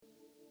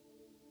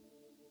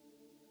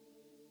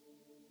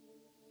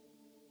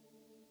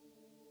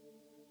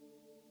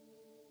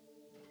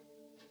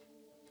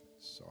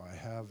So I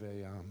have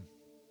a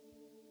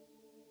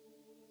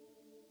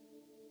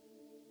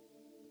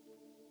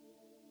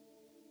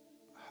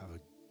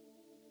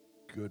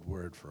good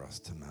word for us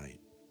tonight.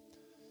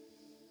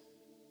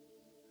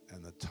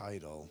 And the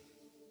title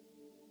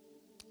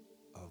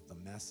of the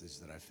message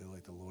that I feel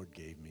like the Lord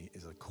gave me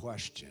is a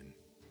question.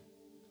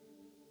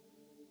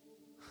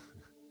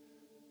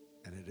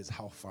 And it is,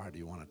 how far do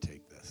you want to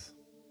take this?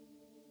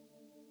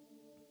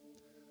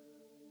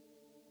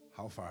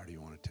 How far do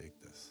you want to take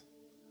this?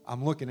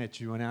 I'm looking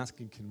at you and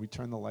asking, can we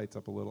turn the lights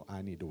up a little?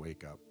 I need to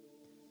wake up.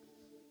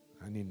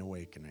 I need an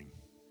awakening.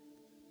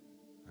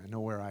 I know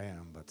where I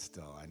am, but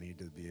still, I need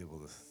to be able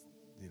to,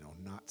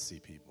 not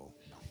see people.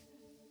 No.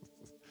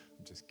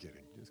 I'm just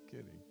kidding.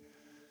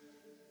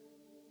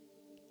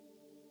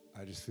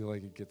 I just feel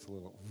like it gets a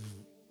little...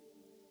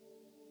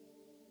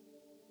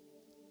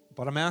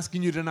 But I'm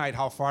asking you tonight,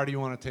 how far do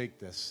you want to take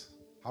this?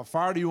 How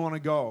far do you want to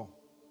go?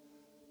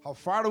 How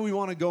far do we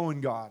want to go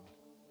in God?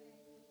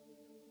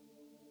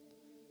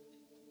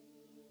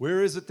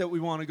 Where is it that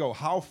we want to go?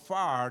 How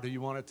far do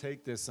you want to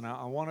take this? And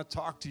I want to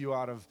talk to you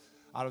out of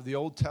the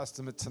Old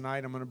Testament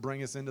tonight. I'm going to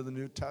bring us into the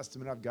New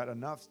Testament. I've got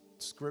enough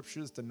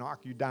scriptures to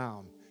knock you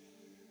down.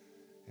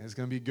 And it's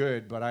going to be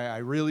good. But I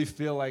really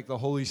feel like the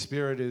Holy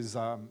Spirit is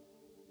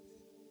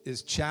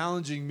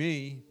challenging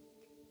me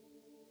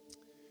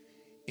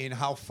in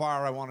how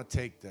far I want to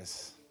take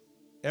this.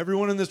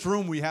 Everyone in this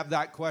room, we have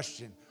that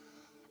question.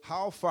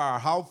 How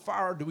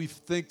far do we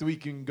think that we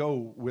can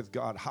go with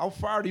God? How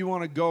far do you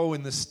want to go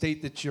in the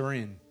state that you're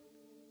in?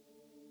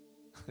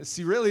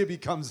 See, really it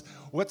becomes,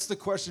 what's the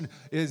question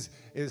is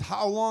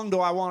how long do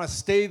I want to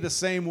stay the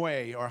same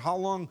way? Or how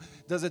long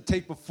does it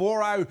take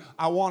before I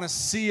want to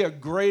see a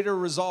greater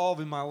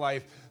resolve in my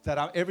life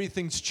that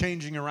everything's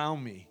changing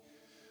around me?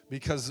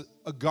 Because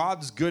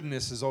God's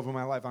goodness is over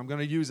my life. I'm going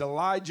to use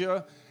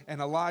Elijah and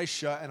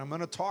Elisha, and I'm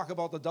going to talk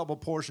about the double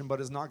portion, but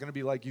it's not going to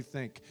be like you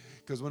think,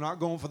 because we're not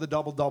going for the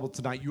double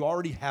tonight. You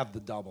already have the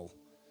double.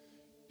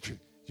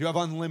 You have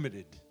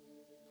unlimited,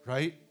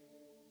 right?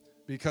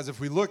 Because if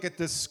we look at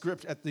these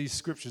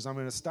scriptures, I'm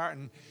going to start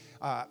in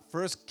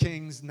 1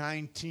 Kings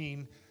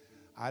 19.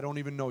 I don't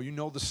even know. You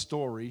know the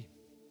story.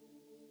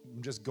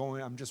 I'm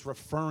just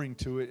referring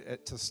to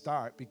it to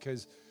start,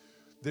 because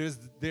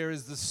there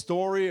is the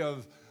story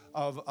of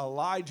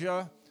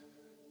Elijah,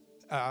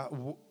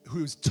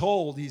 he's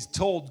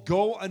told,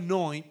 go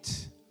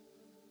anoint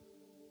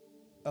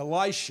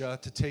Elisha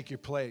to take your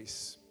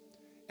place.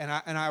 And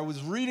I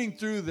was reading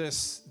through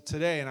this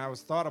today, and I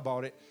was thought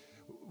about it.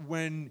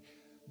 When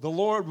the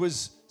Lord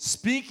was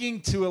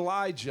speaking to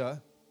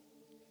Elijah,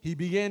 he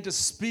began to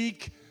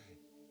speak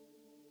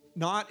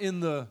not in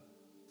the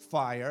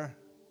fire,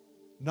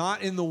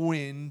 not in the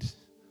wind,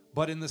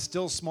 but in the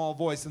still small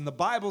voice. And the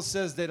Bible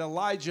says that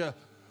Elijah,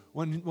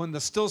 when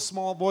the still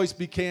small voice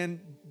began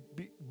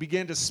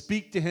to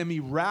speak to him, he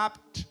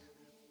wrapped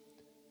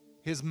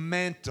his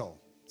mantle.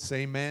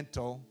 Say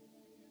mantle.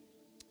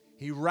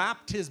 He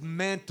wrapped his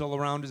mantle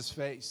around his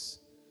face.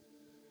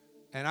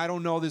 And I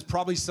don't know, there's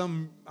probably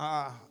some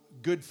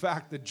good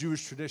fact that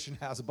Jewish tradition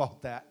has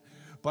about that,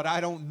 but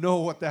I don't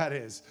know what that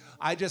is.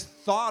 I just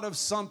thought of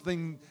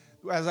something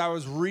as I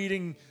was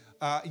reading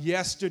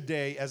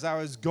yesterday, as I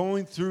was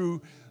going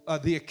through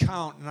the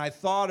account, and I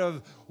thought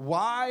of,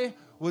 why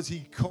was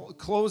he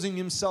closing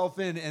himself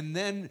in? And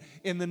then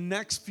in the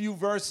next few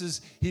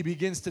verses, he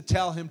begins to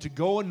tell him to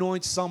go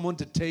anoint someone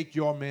to take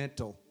your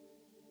mantle.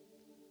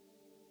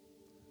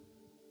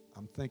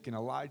 I'm thinking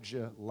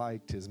Elijah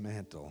liked his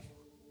mantle.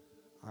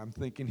 I'm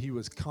thinking he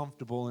was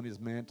comfortable in his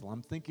mantle.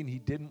 I'm thinking he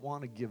didn't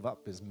want to give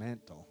up his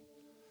mantle.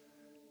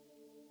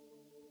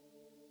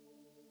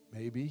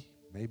 Maybe,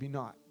 maybe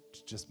not.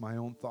 It's just my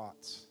own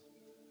thoughts.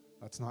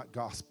 That's not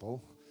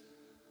gospel.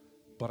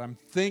 But I'm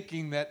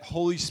thinking that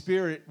Holy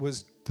Spirit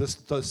was,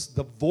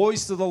 the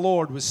voice of the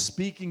Lord was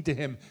speaking to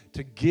him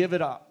to give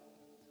it up,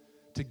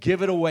 to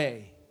give it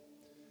away.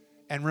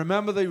 And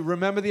remember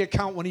the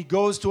account when he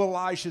goes to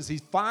Elisha's, he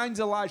finds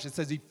Elisha. It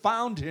says he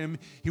found him.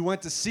 He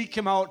went to seek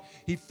him out.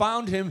 He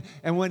found him,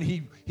 and when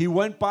he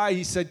went by,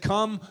 he said,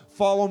 come,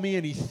 follow me,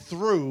 and he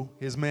threw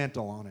his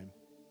mantle on him.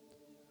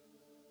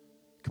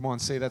 Come on,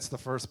 say that's the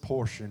first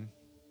portion.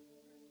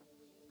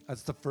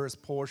 That's the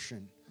first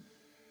portion.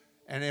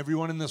 And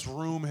everyone in this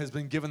room has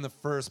been given the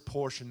first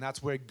portion.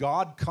 That's where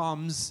God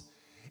comes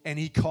and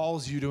he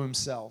calls you to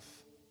himself.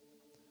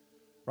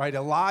 Right?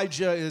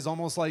 Elijah is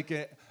almost like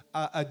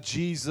a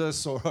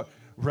Jesus, or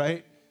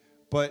right?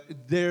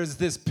 But there's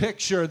this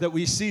picture that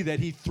we see that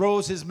he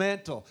throws his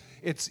mantle.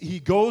 He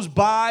goes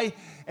by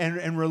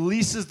and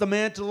releases the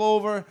mantle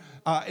over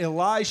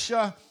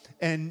Elisha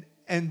and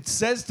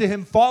says to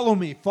him, follow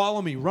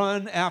me,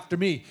 run after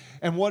me.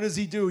 And what does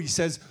he do? He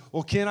says,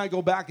 well, can I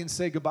go back and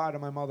say goodbye to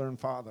my mother and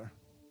father?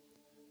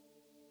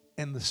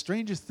 And the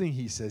strangest thing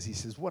he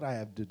says, what I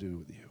have to do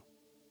with you?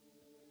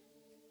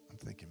 I'm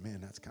thinking, man,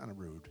 that's kind of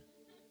rude.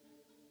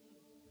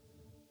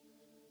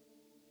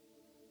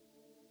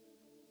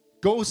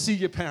 Go see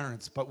your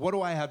parents, but what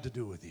do I have to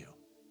do with you?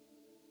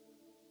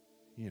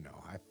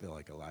 I feel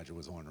like Elijah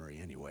was ornery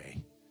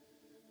anyway.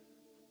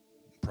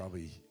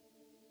 probably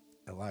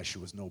Elisha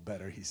was no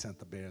better. He sent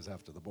the bears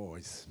after the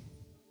boys.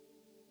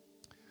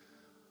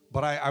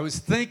 But I was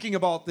thinking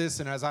about this,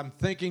 and as I'm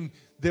thinking,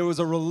 there was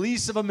a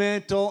release of a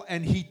mantle,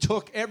 and he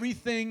took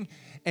everything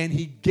and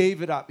he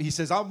gave it up. He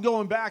says, I'm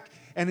going back,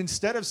 and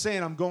instead of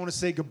saying, I'm going to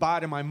say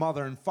goodbye to my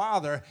mother and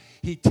father,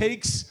 he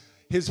takes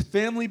his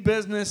family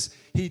business,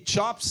 he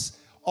chops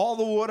all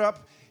the wood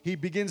up, he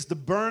begins to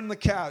burn the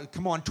cow.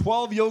 Come on,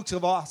 12 yokes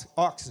of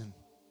oxen,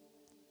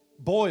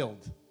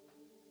 boiled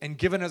and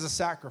given as a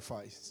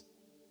sacrifice.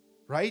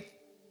 Right?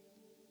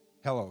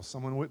 Hello,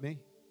 someone with me?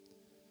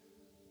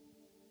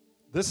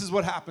 This is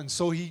what happens.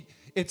 So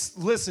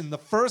listen, the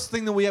first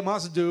thing that we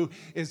must do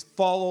is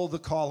follow the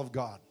call of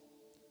God.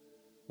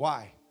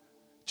 Why?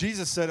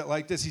 Jesus said it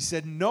like this. He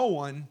said, no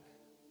one,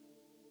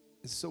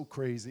 it's so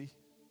crazy,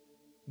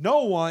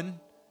 no one,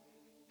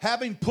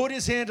 having put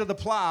his hand to the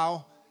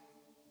plow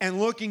and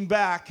looking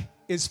back,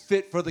 is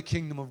fit for the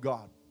kingdom of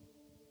God.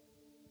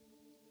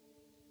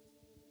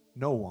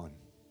 No one.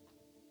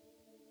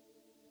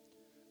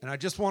 And I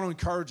just want to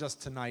encourage us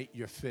tonight,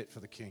 you're fit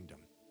for the kingdom.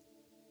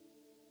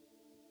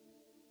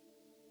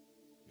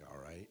 You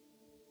all right?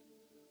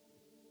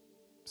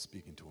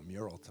 Speaking to a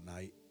mural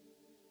tonight.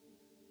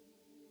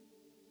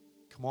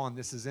 Come on,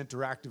 this is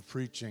interactive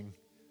preaching.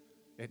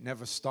 It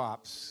never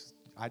stops.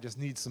 I just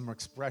need some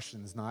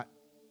expressions, not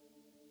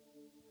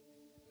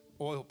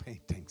oil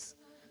paintings.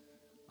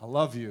 I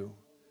love you.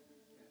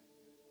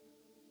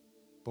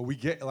 But we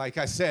get, like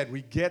I said,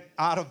 we get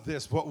out of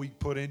this what we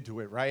put into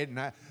it, right? And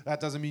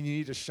that doesn't mean you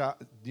need to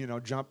shout,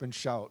 jump and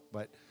shout.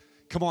 But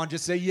come on,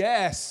 just say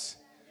yes.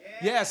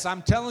 Yes,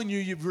 I'm telling you,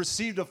 you've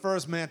received a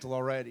first mantle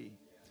already.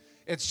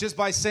 It's just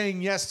by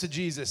saying yes to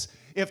Jesus.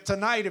 If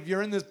tonight, if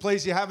you're in this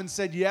place, you haven't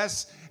said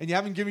yes and you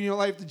haven't given your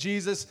life to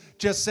Jesus,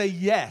 just say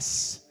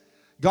yes.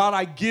 God,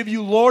 I give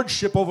you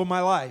lordship over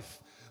my life.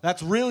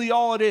 That's really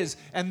all it is.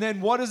 And then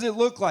what does it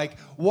look like?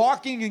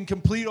 Walking in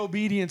complete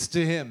obedience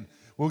to him.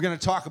 We're going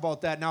to talk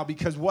about that now,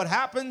 because what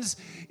happens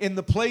in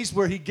the place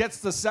where he gets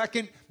the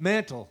second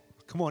mantle?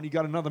 Come on, he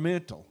got another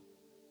mantle.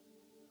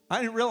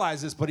 I didn't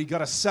realize this, but he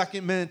got a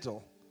second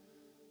mantle.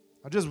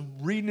 I'm just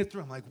reading it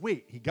through. I'm like,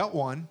 wait, he got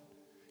one,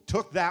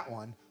 took that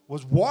one,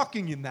 was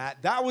walking in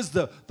that. That was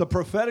the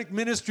prophetic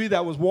ministry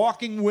that was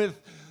walking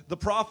with the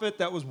prophet,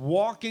 that was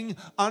walking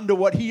under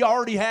what he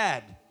already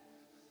had.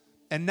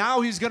 And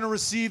now he's going to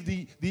receive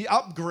the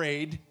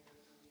upgrade.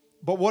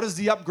 But what does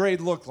the upgrade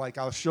look like?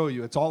 I'll show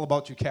you. It's all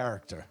about your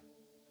character.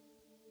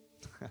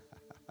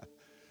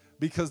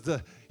 Because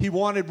he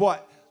wanted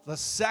what? The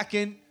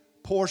second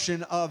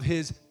portion of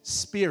his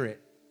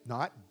spirit.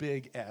 Not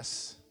big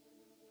S,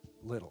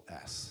 little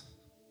s.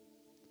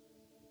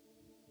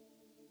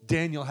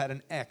 Daniel had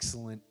an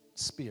excellent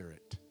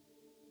spirit.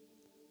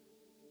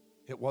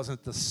 It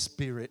wasn't the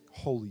Spirit,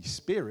 Holy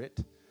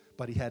Spirit,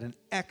 but he had an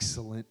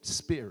excellent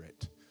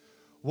spirit.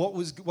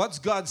 What's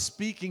God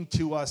speaking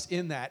to us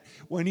in that?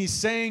 When he's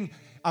saying,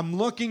 I'm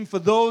looking for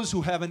those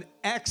who have an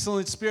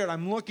excellent spirit.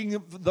 I'm looking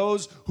for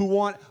those who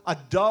want a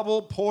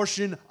double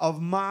portion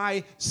of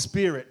my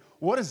spirit.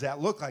 What does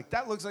that look like?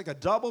 That looks like a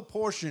double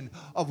portion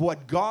of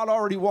what God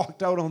already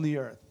walked out on the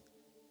earth.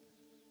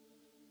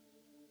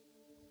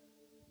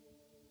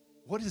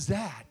 What is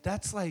that?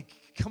 That's like,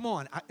 come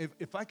on.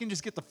 If I can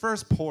just get the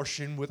first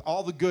portion with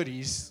all the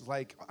goodies,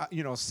 like,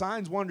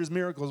 signs, wonders,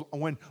 miracles,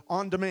 when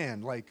on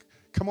demand, like,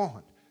 come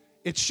on.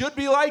 It should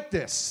be like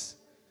this.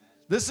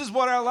 This is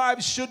what our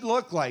lives should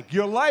look like.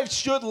 Your life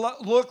should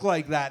look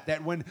like that.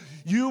 That when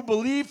you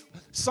believe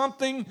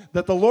something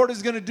that the Lord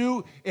is going to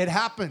do, it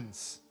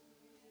happens.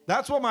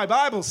 That's what my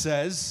Bible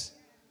says.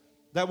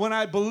 That when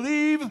I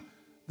believe,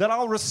 that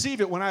I'll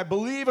receive it. When I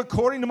believe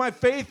according to my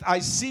faith, I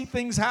see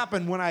things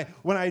happen. When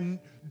I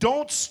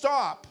don't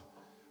stop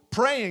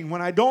praying,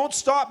 when I don't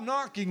stop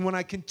knocking, when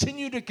I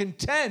continue to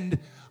contend,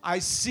 I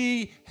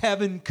see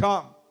heaven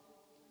come.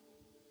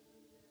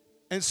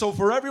 And so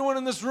for everyone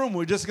in this room,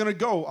 we're just going to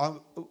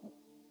go.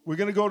 We're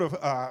going to go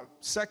to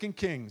 2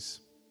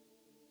 Kings.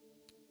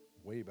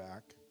 Way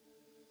back.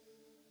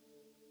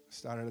 I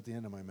started at the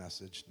end of my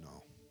message.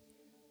 No,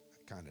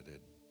 I kind of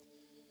did.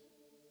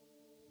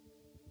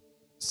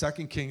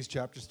 2 Kings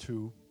chapter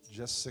 2,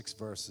 just 6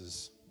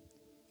 verses.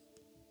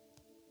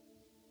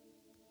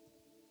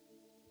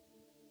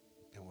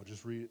 And we'll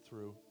just read it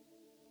through.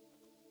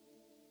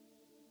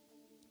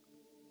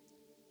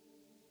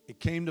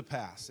 It came to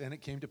pass,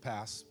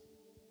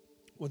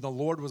 when the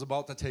Lord was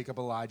about to take up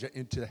Elijah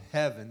into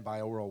heaven by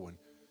a whirlwind.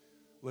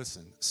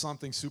 Listen,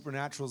 something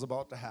supernatural is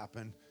about to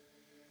happen.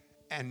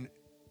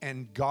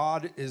 And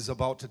God is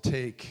about to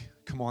take,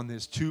 come on,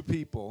 there's two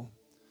people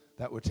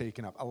that were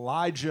taken up.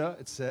 Elijah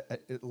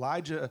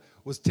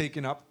was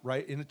taken up,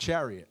 right, in a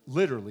chariot,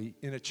 literally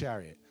in a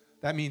chariot.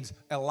 That means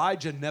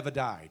Elijah never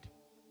died.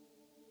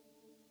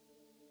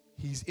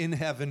 He's in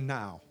heaven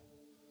now,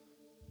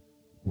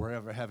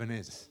 wherever heaven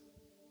is.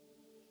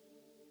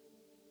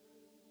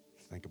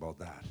 Think about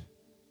that.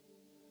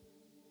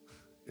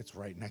 It's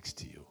right next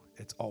to you.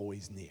 It's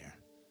always near.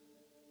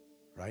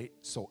 Right?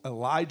 So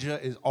Elijah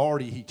is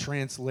already, he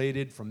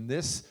translated from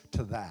this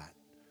to that.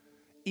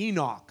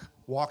 Enoch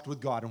walked with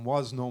God and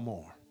was no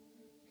more.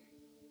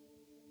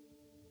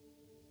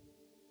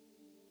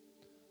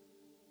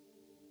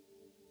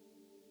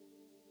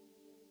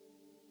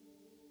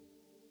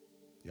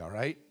 You all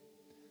right?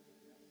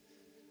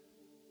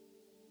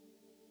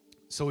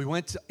 So we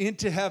went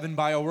into heaven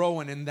by a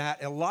Rowan, and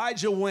that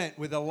Elijah went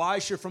with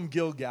Elisha from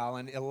Gilgal,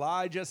 and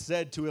Elijah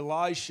said to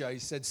Elisha, he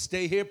said,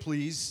 "Stay here,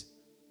 please."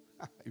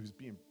 He was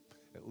being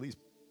at least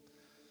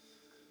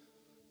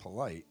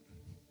polite.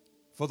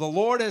 "For the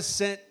Lord has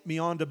sent me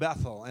on to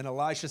Bethel." And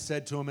Elisha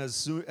said to him,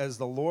 as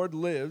the Lord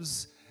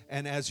lives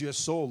and as your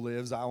soul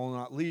lives, I will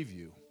not leave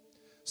you."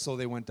 So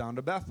they went down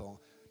to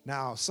Bethel.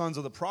 Now, sons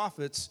of the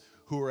prophets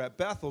who were at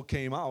Bethel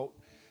came out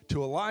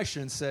to Elisha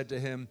and said to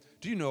him,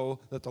 "Do you know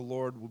that the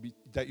Lord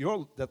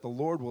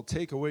will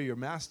take away your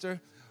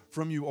master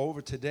from you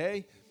over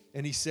today?"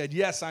 And he said,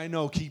 "Yes, I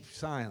know. Keep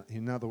silent."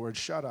 In other words,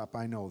 shut up.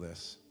 I know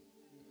this.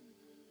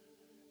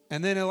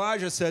 And then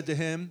Elijah said to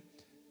him,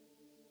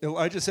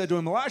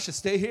 "Elisha,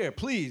 stay here,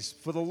 please,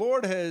 for the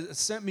Lord has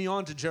sent me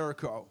on to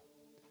Jericho."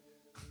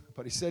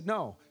 But he said,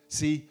 "No."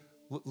 See,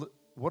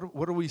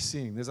 what are we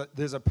seeing?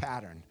 There's a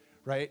pattern,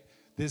 right?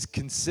 There's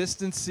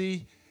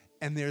consistency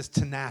and there's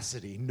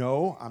tenacity.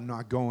 "No, I'm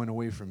not going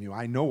away from you.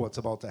 I know what's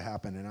about to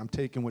happen, and I'm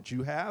taking what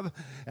you have,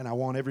 and I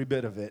want every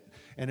bit of it.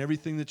 And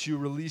everything that you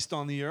released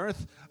on the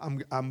earth,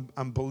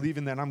 I'm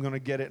believing that I'm going to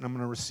get it, and I'm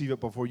going to receive it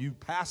before you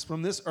pass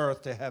from this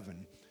earth to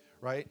heaven."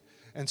 Right?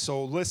 And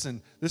so,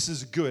 listen, this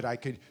is good. I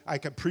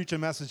could preach a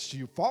message to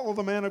you. Follow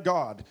the man of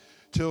God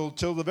till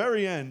the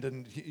very end,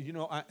 and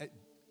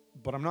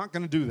but I'm not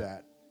going to do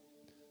that,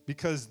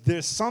 because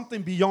there's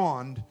something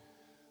beyond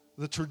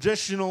the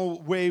traditional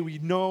way we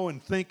know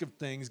and think of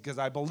things, because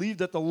I believe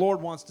that the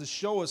Lord wants to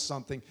show us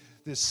something.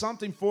 There's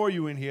something for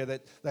you in here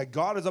that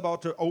God is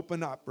about to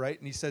open up, right?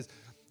 And he says,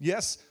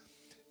 yes.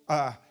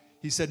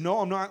 He said, "No,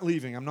 I'm not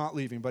leaving. I'm not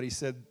leaving." But he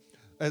said,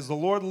 "As the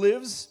Lord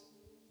lives,"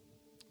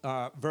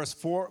 verse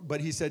 4,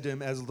 but he said to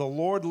him, "As the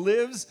Lord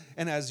lives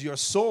and as your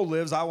soul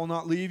lives, I will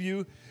not leave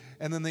you."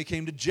 And then they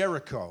came to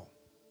Jericho,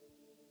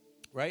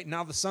 right?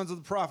 Now the sons of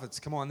the prophets,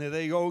 come on, there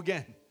they go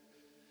again.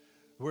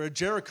 We're at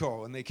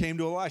Jericho, and they came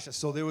to Elisha.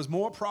 So there was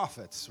more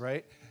prophets,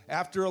 right?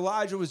 After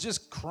Elijah was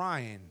just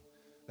crying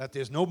that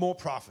there's no more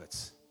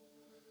prophets.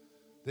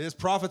 There's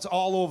prophets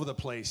all over the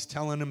place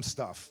telling him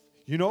stuff.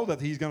 You know that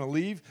he's going to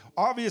leave.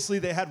 Obviously,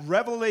 they had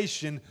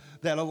revelation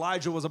that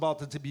Elijah was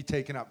about to be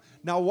taken up.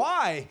 Now,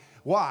 why?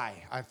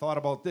 I thought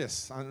about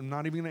this. I'm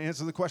not even going to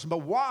answer the question, but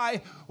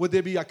why would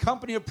there be a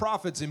company of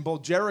prophets in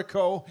both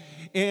Jericho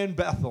and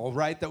Bethel,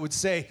 right, that would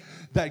say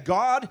that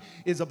God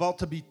is about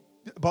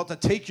to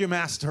take your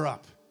master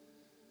up?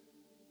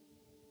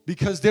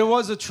 Because there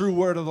was a true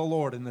word of the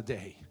Lord in the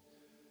day,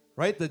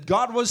 right? That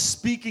God was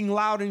speaking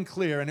loud and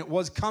clear, and it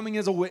was coming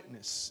as a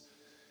witness.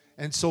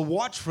 And so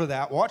watch for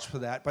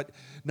that. But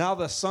now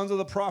the sons of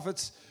the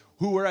prophets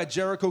who were at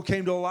Jericho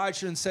came to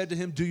Elisha and said to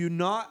him, Do you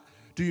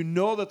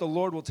know that the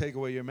Lord will take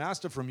away your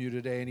master from you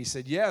today? And he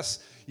said,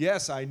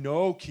 Yes, I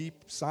know.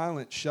 Keep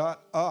silent.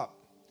 Shut up.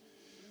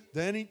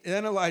 Then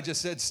Elijah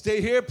said,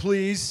 "Stay here,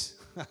 please."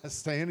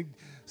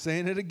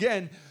 saying it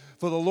again.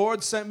 "For the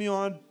Lord sent me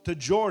on to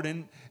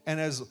Jordan, and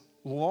as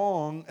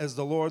long as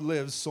the Lord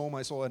lives, so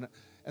my soul."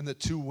 And the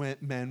two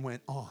men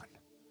went on.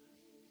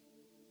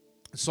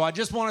 So I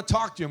just want to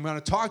talk to you. I'm going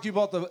to talk to you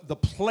about the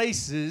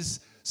places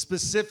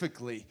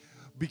specifically,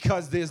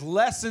 because there's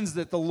lessons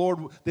that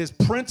there's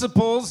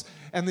principles,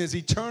 and there's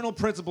eternal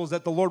principles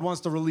that the Lord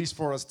wants to release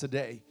for us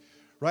today,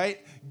 right?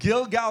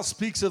 Gilgal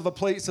speaks of a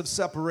place of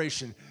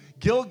separation.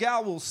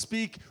 Gilgal will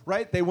speak,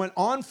 right? They went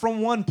on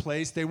from one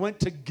place. They went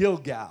to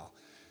Gilgal.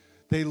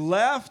 They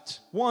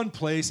left one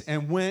place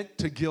and went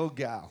to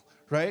Gilgal,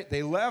 right?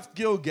 They left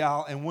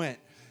Gilgal and went.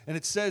 And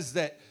it says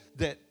that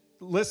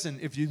listen,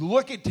 if you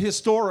look at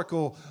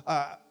historical,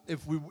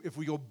 if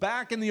we go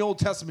back in the Old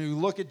Testament, we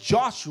look at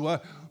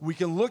Joshua, we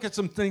can look at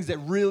some things that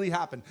really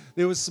happened.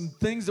 There was some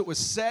things that were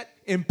set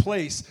in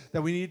place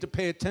that we need to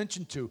pay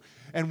attention to.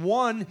 And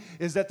one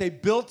is that they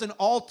built an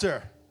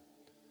altar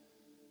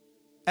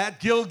at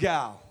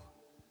Gilgal.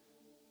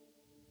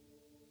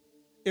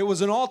 It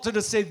was an altar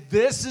to say,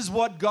 this is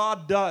what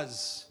God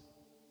does.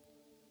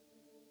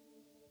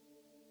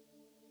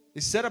 They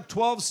set up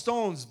 12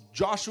 stones,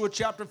 Joshua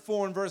chapter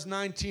 4 and verse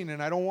 19,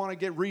 and I don't want to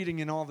get reading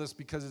in all this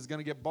because it's going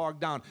to get bogged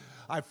down.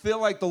 I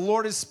feel like the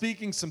Lord is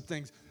speaking some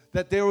things,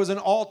 that there was an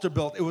altar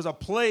built. It was a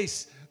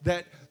place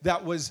that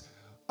was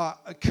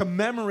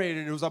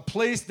commemorated. It was a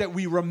place that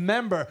we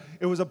remember.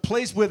 It was a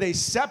place where they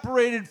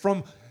separated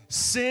from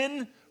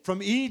sin,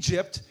 from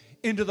Egypt,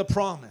 into the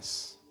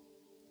promise.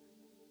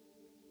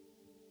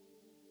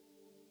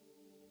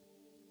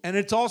 And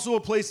it's also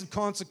a place of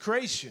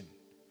consecration.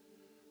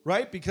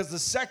 Right? Because the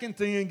second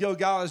thing in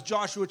Gilgal is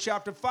Joshua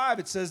chapter 5.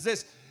 It says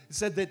this. It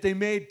said that they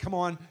made, come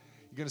on,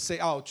 you're going to say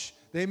ouch.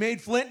 They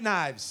made flint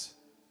knives.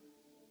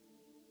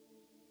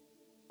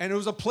 And it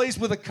was a place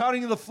where the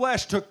cutting of the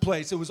flesh took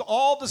place. It was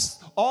all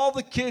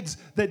the kids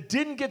that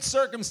didn't get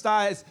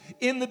circumcised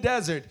in the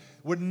desert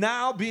were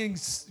now being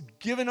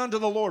given unto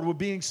the Lord, were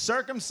being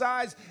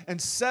circumcised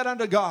and set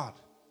unto God.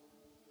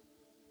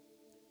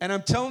 And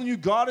I'm telling you,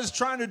 God is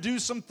trying to do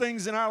some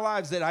things in our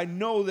lives that I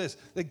know this.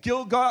 That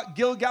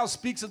Gilgal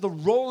speaks of the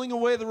rolling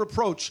away the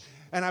reproach.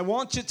 And I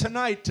want you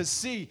tonight to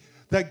see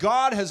that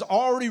God has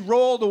already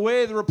rolled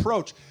away the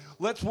reproach.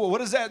 What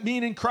does that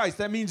mean in Christ?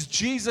 That means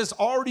Jesus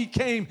already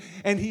came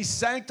and he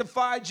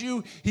sanctified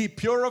you. He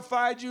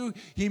purified you.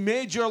 He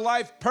made your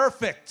life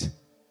perfect.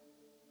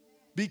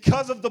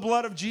 Because of the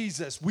blood of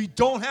Jesus, we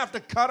don't have to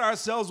cut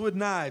ourselves with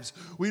knives.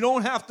 We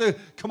don't have to,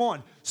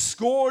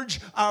 scourge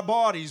our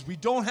bodies. We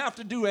don't have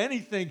to do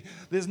anything.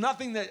 There's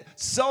nothing that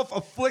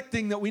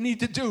self-afflicting that we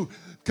need to do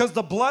because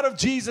the blood of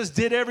Jesus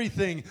did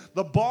everything.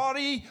 The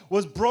body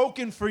was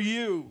broken for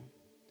you.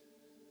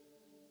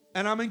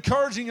 And I'm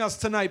encouraging us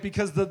tonight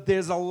because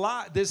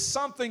there's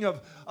something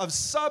of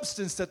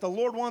substance that the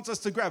Lord wants us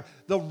to grab.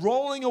 The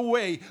rolling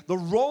away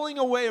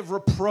of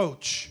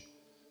reproach.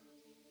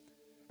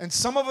 And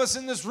some of us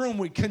in this room,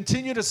 we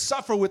continue to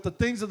suffer with the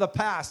things of the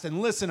past. And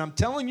listen, I'm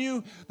telling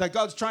you that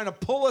God's trying to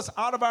pull us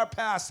out of our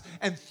past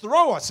and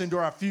throw us into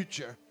our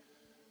future.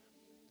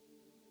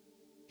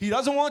 He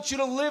doesn't want you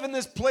to live in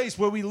this place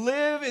where we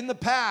live in the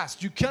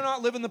past. You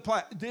cannot live in the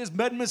past. There's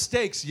made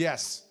mistakes,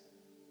 yes.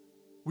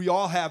 We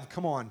all have,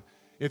 come on.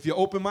 If you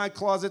open my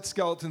closet,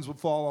 skeletons would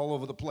fall all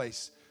over the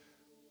place.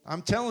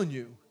 I'm telling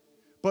you.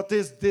 But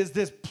there's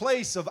this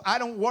place of I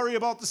don't worry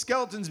about the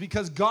skeletons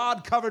because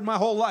God covered my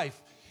whole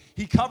life.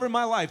 He covered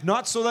my life,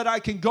 not so that I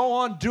can go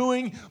on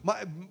doing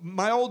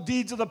my old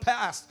deeds of the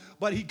past,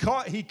 but he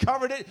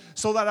covered it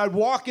so that I'd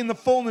walk in the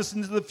fullness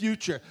into the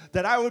future,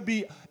 that I would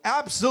be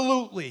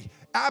absolutely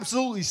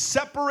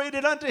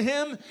separated unto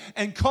him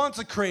and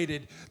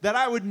consecrated, that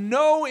I would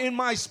know in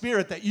my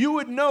spirit, that you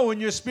would know in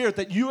your spirit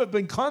that you have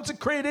been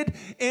consecrated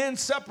and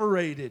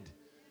separated.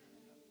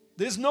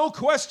 There's no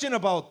question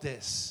about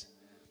this.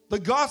 The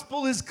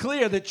gospel is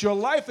clear that your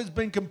life has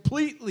been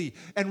completely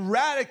and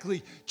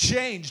radically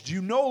changed.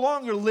 You no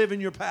longer live in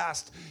your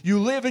past. You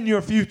live in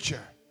your future.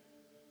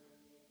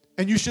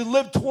 And you should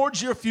live towards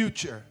your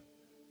future.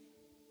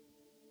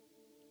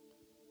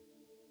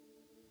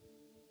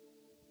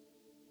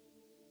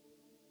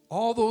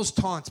 All those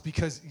taunts,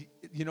 because,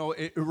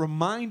 it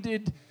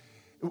reminded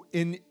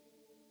in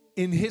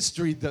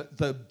history,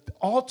 the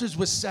altars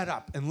were set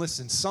up. And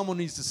listen, someone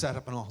needs to set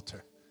up an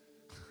altar.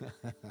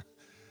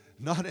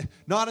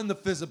 Not in the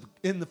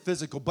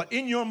physical, but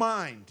in your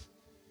mind,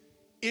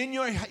 in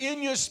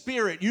your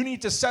spirit. You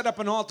need to set up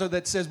an altar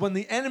that says when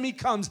the enemy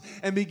comes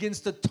and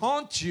begins to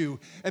taunt you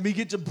and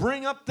begin to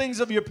bring up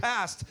things of your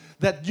past,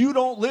 that you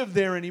don't live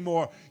there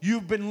anymore.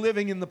 You've been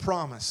living in the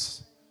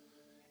promise,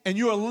 and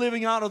you are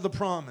living out of the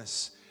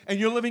promise, and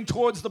you're living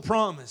towards the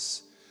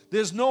promise.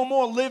 There's no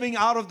more living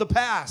out of the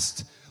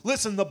past.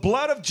 Listen, the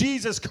blood of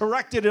Jesus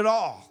corrected it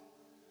all.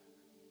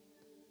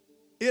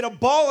 It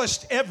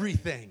abolished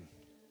everything.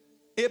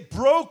 It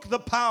broke the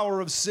power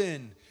of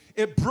sin.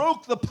 It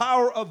broke the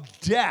power of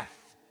death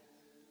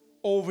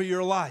over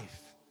your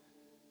life.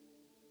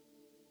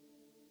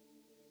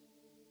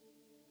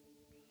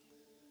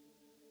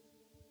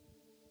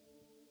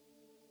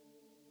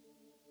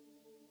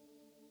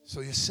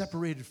 So you're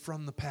separated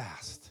from the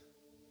past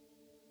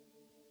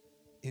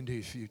into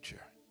your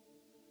future.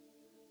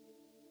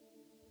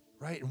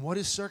 Right? And what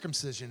is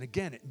circumcision?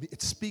 Again,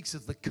 it speaks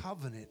of the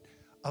covenant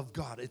of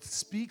God. It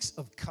speaks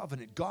of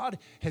covenant. God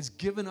has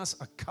given us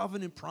a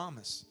covenant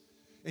promise.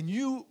 And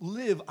you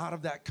live out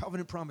of that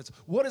covenant promise.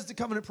 What is the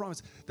covenant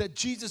promise? That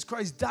Jesus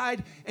Christ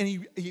died and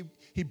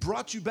he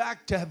brought you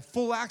back to have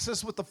full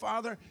access with the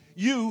Father.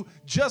 You,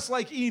 just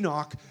like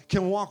Enoch,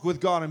 can walk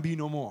with God and be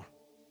no more.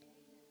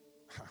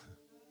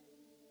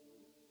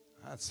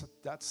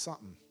 That's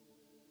something.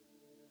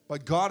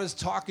 But God is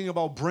talking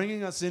about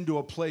bringing us into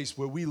a place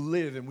where we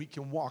live and we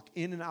can walk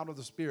in and out of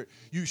the Spirit.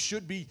 You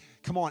should be,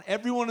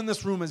 everyone in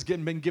this room has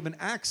been given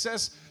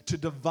access to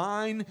the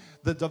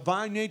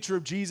divine nature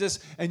of Jesus,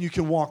 and you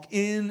can walk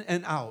in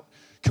and out.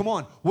 Come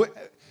on.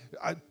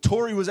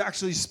 Tori was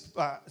actually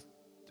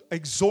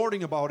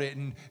exhorting about it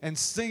and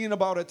singing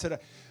about it today.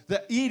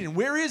 The Eden,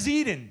 where is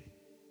Eden?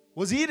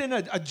 Was Eden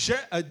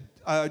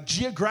a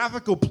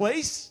geographical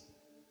place?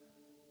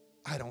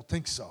 I don't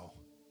think so.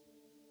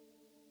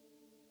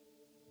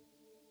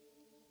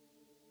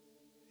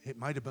 It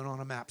might have been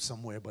on a map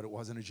somewhere, but it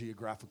wasn't a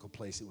geographical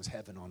place. It was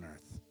heaven on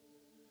earth.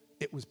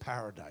 It was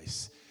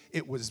paradise.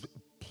 It was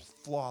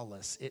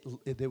flawless.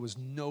 There was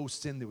no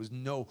sin. There was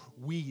no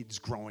weeds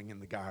growing in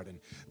the garden.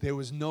 There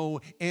was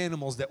no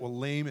animals that were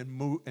lame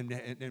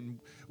and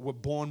were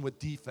born with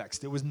defects.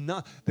 There was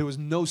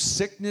no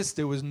sickness.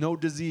 There was no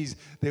disease.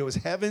 There was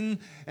heaven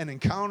and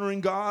encountering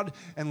God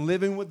and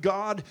living with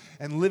God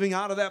and living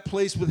out of that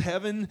place with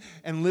heaven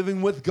and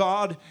living with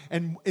God.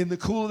 And in the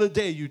cool of the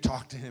day, you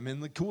talk to him. In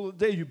the cool of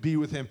the day, you be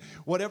with him.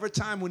 Whatever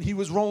time when he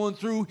was rolling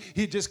through,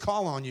 he'd just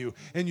call on you.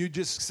 And you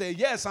just say,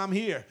 yes, I'm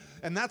here.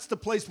 And that's the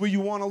place where you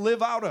want to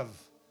live out of.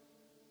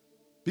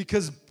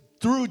 Because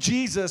through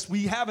Jesus,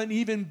 we have an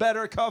even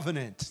better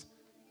covenant.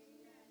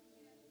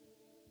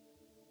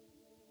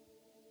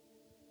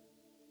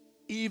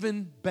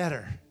 Even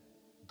better,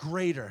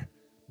 greater,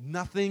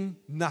 Nothing.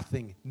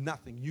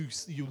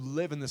 You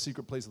live in the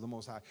secret place of the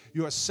Most High.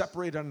 You are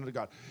separated unto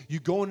God. You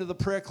go into the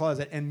prayer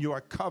closet and you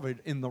are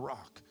covered in the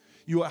rock.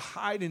 You are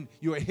hiding,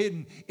 you are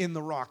hidden in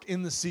the rock,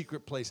 in the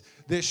secret place.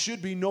 There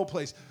should be no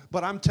place.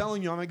 But I'm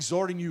telling you, I'm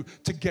exhorting you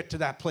to get to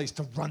that place,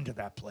 to run to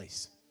that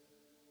place.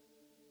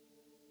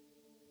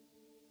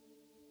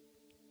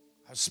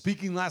 I was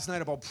speaking last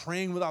night about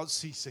praying without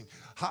ceasing.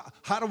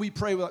 How do we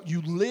pray without?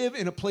 You live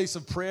in a place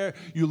of prayer.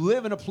 You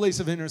live in a place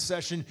of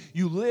intercession.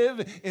 You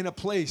live in a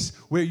place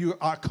where you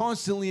are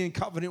constantly in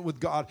covenant with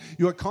God.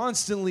 You are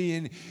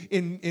constantly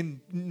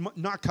in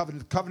not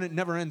covenant. Covenant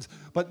never ends,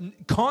 but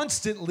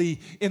constantly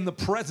in the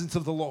presence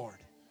of the Lord.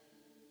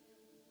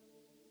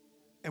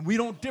 And we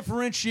don't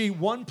differentiate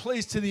one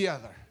place to the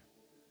other.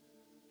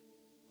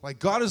 Like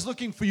God is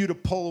looking for you to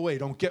pull away.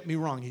 Don't get me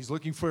wrong. He's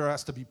looking for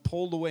us to be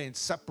pulled away and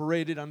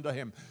separated unto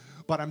Him.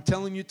 But I'm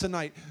telling you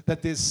tonight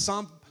that there's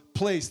some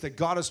place that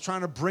God is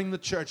trying to bring the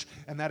church,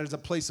 and that is a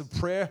place of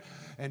prayer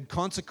and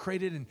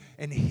consecrated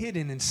and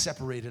hidden and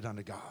separated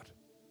unto God.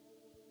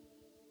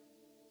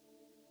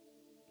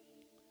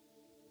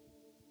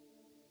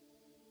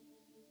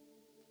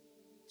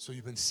 So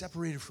you've been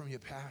separated from your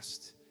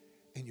past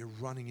and you're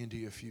running into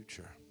your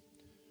future,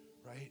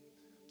 right?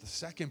 The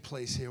second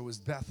place here was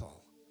Bethel.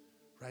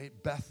 Right?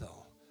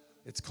 Bethel.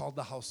 It's called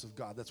the house of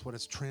God. That's what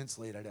it's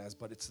translated as,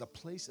 but it's the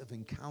place of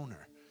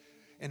encounter.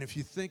 And if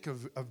you think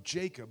of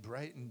Jacob,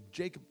 right? In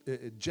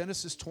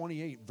Genesis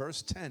 28,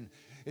 verse 10,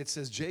 it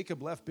says,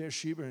 Jacob left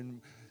Beersheba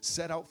and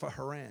set out for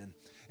Haran.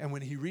 And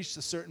when he reached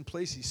a certain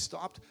place, he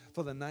stopped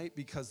for the night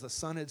because the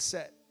sun had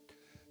set.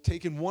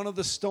 Taking one of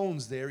the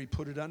stones there, he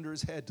put it under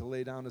his head to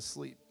lay down to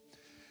sleep.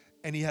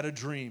 And he had a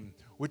dream,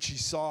 which he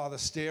saw the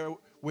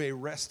stairway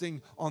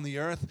resting on the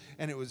earth,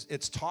 and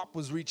its top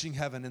was reaching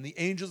heaven, and the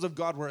angels of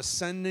God were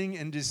ascending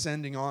and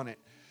descending on it.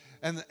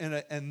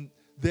 And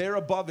there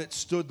above it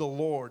stood the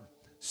Lord.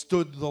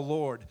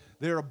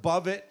 There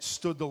above it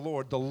stood the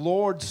Lord. The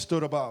Lord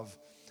stood above.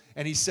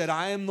 And he said,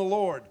 I am the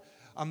Lord.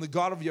 I'm the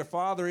God of your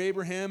father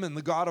Abraham and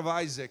the God of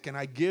Isaac, and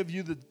I give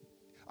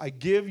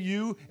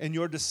you and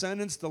your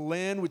descendants the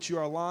land which you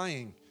are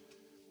lying.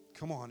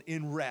 Come on,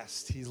 in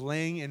rest. He's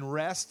laying in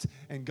rest,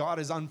 and God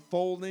is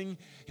unfolding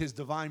His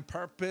divine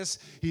purpose.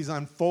 He's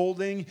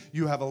unfolding.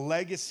 You have a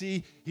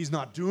legacy. He's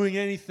not doing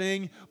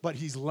anything, but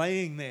He's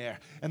laying there.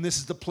 And this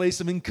is the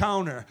place of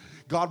encounter.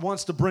 God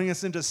wants to bring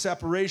us into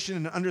separation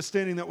and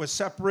understanding that we're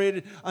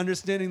separated,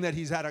 understanding that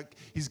He's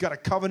got a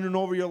covenant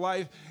over your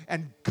life.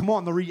 And come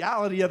on, the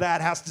reality of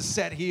that has to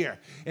set here.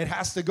 It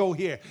has to go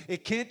here.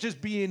 It can't just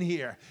be in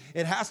here.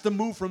 It has to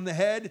move from the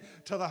head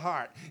to the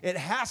heart. It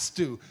has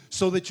to,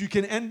 so that you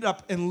can end up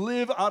and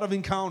live out of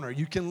encounter.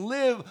 You can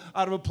live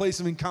out of a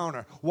place of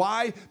encounter.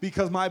 Why?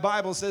 Because my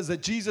Bible says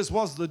that Jesus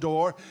was the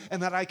door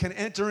and that I can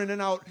enter in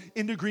and out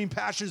into green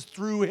pastures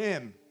through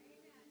Him.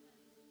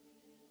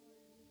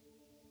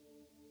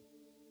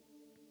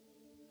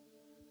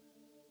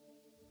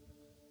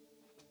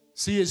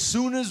 See, as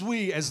soon as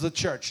we, as the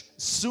church,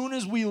 as soon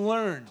as we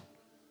learn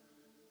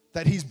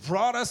that He's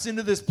brought us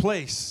into this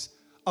place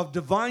of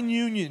divine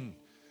union,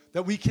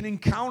 that we can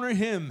encounter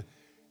Him,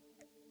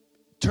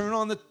 turn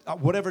on the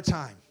whatever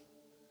time.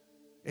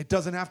 It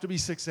doesn't have to be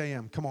 6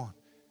 a.m. Come on.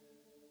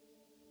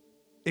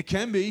 It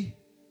can be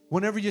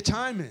whenever your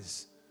time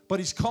is. But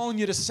He's calling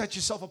you to set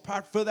yourself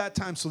apart for that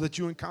time so that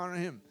you encounter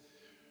Him.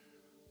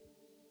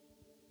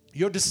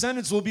 Your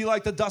descendants will be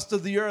like the dust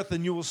of the earth,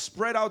 and you will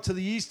spread out to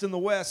the east and the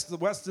west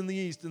and the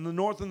east, and the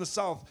north and the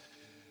south.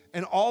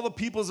 And all the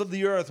peoples of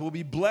the earth will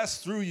be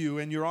blessed through you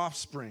and your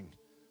offspring.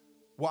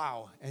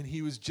 Wow. And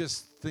he was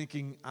just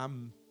thinking,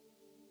 I'm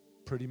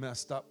pretty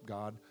messed up,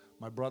 God.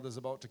 My brother's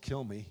about to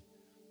kill me.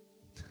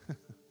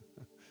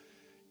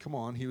 Come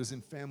on. He was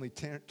in family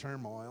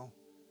turmoil.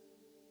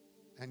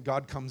 And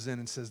God comes in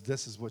and says,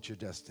 this is what your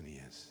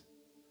destiny is.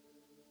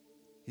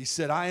 He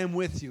said, I am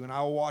with you, and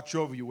I will watch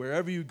over you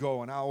wherever you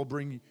go, and I will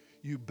bring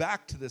you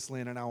back to this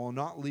land, and I will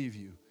not leave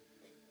you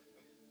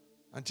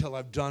until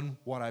I've done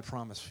what I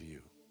promised for you.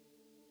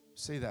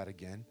 Say that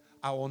again.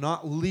 I will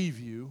not leave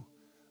you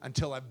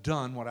until I've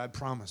done what I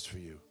promised for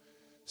you.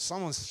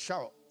 Someone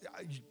shout,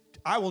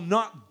 I will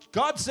not.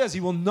 God says He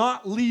will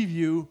not leave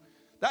you.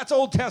 That's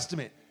Old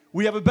Testament.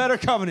 We have a better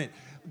covenant.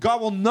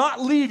 God will not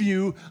leave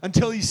you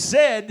until He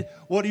said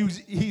what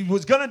He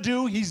was going to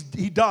do,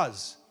 He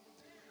does.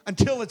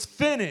 Until it's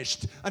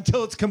finished,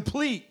 until it's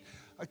complete.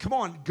 Come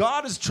on,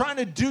 God is trying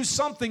to do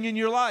something in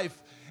your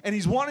life, and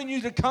He's wanting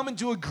you to come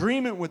into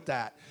agreement with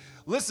that.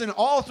 Listen,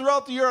 all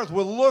throughout the earth,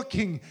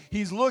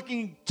 He's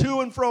looking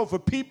to and fro for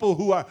people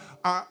who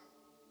are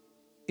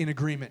in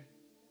agreement.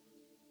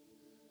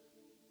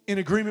 In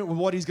agreement with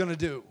what He's going to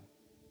do.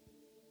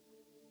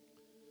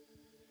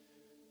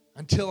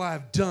 Until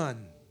I've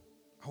done.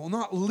 I will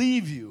not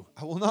leave you.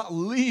 I will not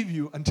leave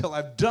you until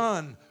I've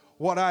done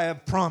what I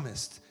have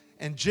promised.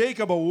 And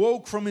Jacob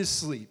awoke from his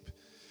sleep.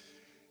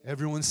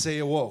 Everyone say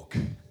awoke.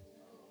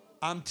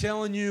 I'm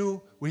telling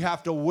you, we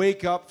have to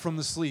wake up from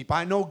the sleep.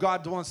 I know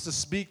God wants to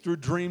speak through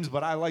dreams,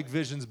 but I like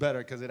visions better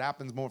because it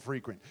happens more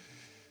frequent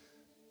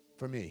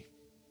for me.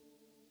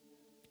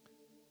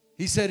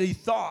 He said he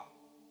thought,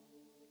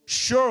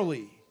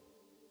 surely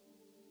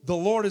the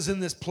Lord is in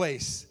this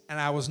place, and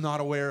I was not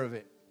aware of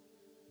it.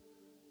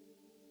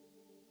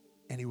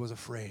 And he was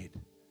afraid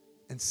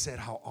and said,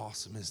 how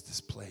awesome is this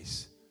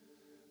place?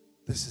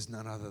 This is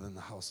none other than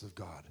the house of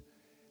God.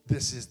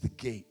 This is the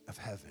gate of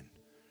heaven,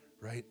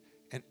 right?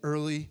 And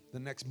early the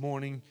next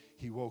morning,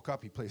 he woke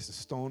up. He placed a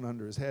stone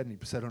under his head, and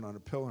he set it on a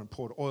pillar and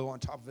poured oil on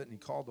top of it, and he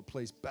called the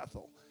place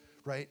Bethel,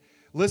 right?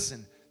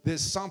 Listen,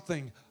 there's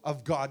something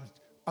of God,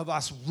 of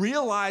us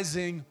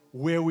realizing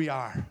where we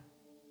are.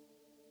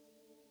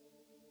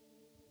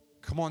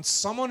 Come on,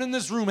 someone in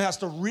this room has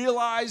to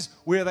realize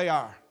where they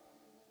are.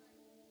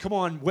 Come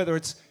on, whether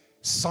it's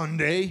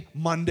Sunday,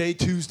 Monday,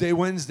 Tuesday,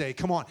 Wednesday.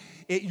 Come on.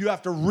 You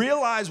have to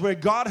realize where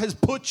God has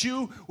put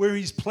you, where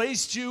he's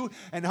placed you,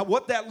 and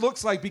what that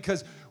looks like,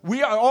 because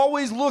we are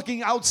always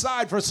looking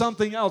outside for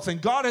something else,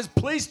 and God has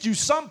placed you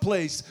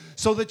someplace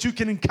so that you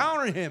can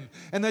encounter him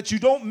and that you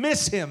don't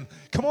miss him.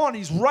 Come on,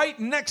 he's right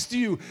next to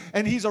you,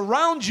 and he's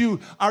around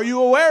you. Are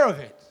you aware of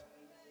it?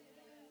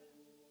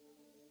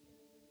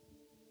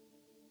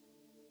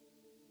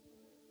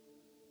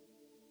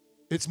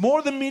 It's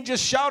more than me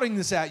just shouting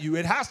this at you.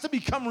 It has to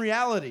become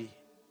reality.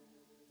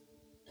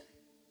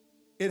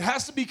 It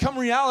has to become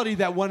reality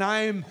that when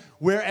I am,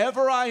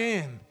 wherever I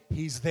am,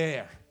 he's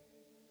there.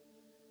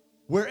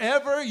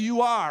 Wherever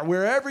you are,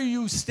 wherever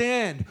you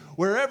stand,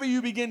 wherever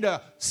you begin to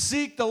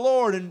seek the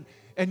Lord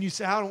and you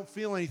say, I don't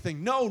feel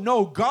anything.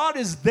 No, God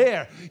is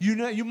there.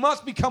 You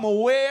must become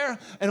aware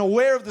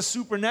of the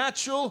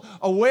supernatural,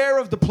 aware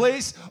of the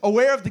place,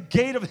 aware of the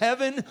gate of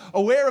heaven,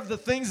 aware of the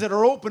things that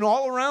are open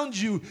all around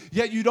you,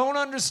 yet you don't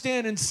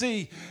understand and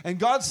see. And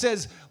God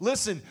says,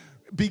 listen,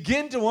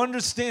 begin to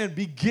understand,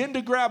 begin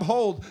to grab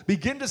hold,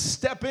 begin to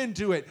step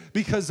into it,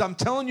 because I'm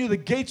telling you, the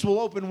gates will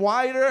open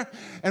wider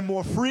and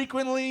more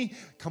frequently.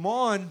 Come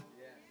on.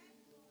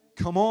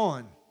 Come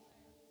on.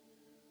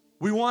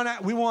 We want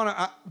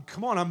to,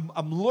 come on,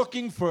 I'm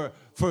looking for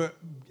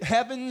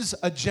heaven's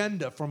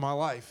agenda for my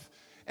life.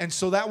 And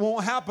so that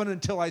won't happen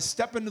until I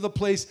step into the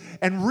place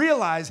and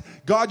realize,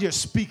 God, you're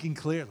speaking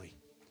clearly.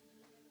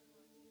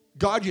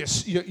 God,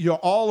 you're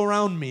all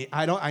around me.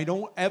 I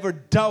don't ever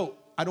doubt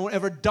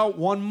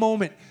one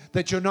moment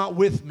that you're not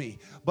with me.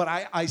 But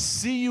I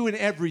see you in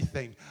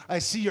everything. I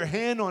see your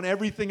hand on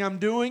everything I'm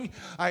doing.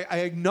 I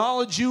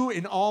acknowledge you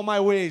in all my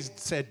ways,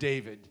 said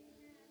David.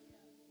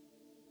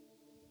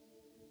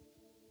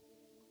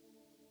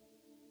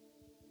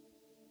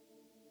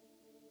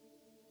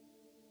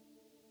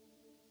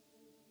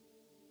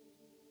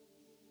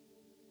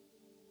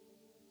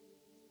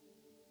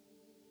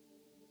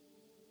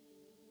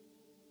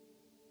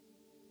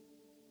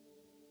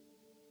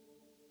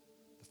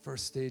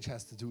 First stage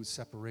has to do with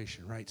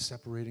separation, right?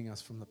 Separating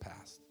us from the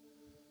past.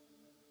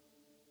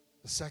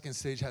 The second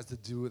stage has to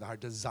do with our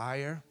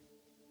desire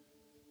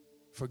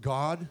for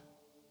God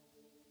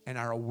and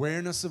our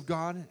awareness of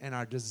God and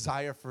our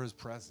desire for his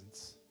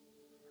presence,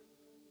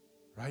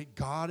 right?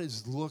 God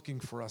is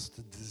looking for us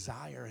to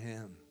desire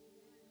him.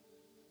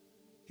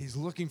 He's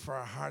looking for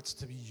our hearts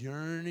to be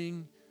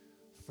yearning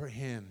for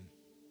him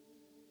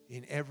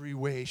in every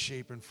way,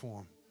 shape, and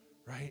form,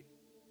 right?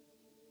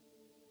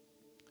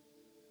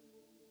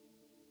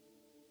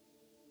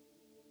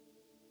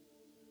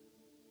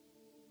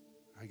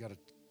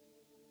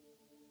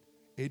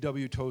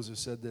 A.W. Tozer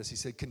said this. He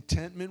said,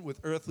 contentment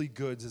with earthly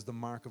goods is the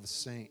mark of a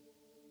saint.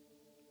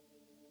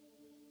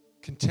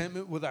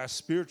 Contentment with our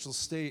spiritual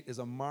state is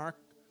a mark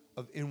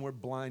of inward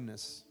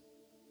blindness.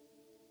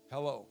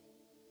 Hello.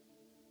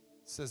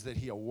 It says that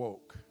he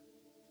awoke.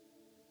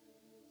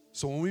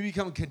 So when we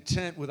become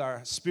content with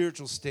our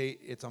spiritual state,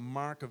 it's a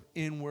mark of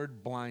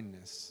inward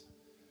blindness.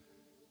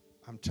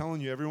 I'm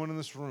telling you, everyone in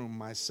this room,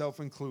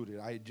 myself included,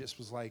 I just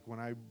was like, when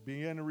I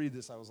began to read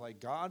this, I was like,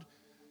 God,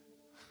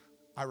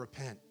 I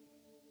repent.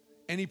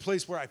 Any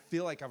place where I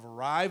feel like I've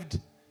arrived,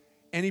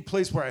 any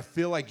place where I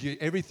feel like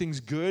everything's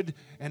good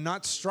and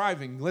not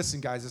striving.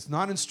 Listen, guys, it's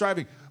not in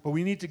striving, but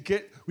we need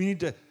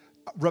to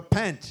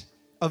repent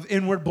of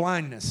inward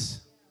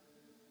blindness.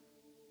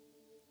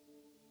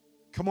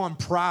 Come on,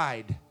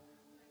 pride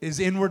is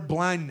inward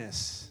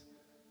blindness.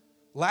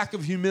 Lack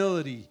of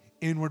humility,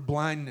 inward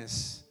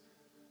blindness.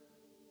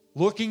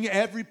 Looking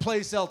every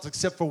place else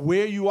except for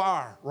where you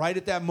are right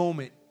at that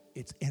moment,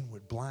 it's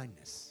inward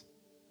blindness.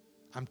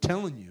 I'm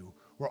telling you,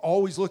 we're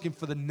always looking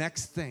for the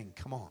next thing.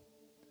 Come on.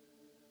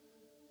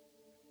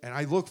 And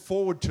I look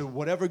forward to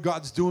whatever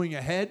God's doing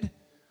ahead,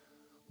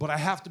 but I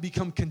have to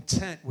become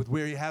content with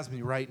where he has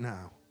me right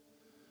now.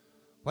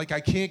 Like I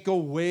can't go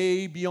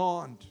way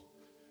beyond.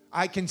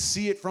 I can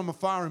see it from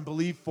afar and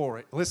believe for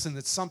it. Listen,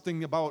 it's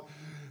something about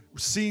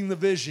seeing the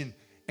vision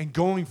and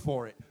going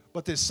for it.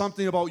 But there's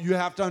something about you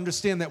have to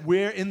understand that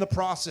we're in the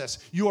process.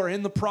 You are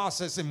in the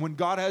process, and when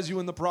God has you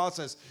in the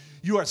process,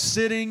 you are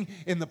sitting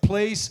in the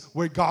place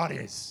where God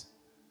is,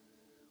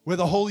 where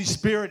the Holy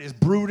Spirit is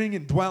brooding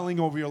and dwelling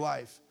over your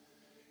life.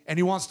 And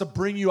he wants to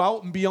bring you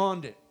out and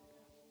beyond it.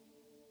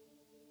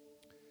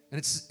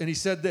 And he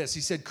said this.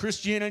 He said,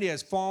 Christianity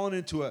has fallen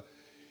into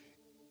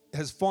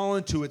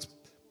its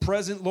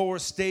present lower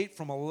state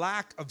from a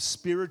lack of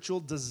spiritual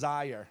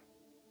desire.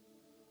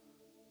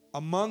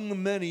 Among the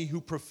many who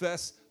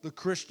profess the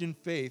Christian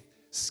faith,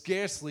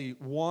 scarcely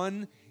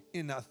 1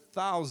 in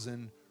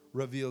 1,000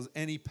 reveals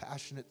any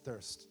passionate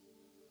thirst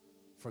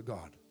for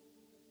God.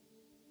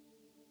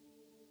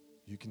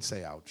 You can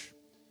say ouch.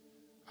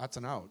 That's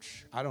an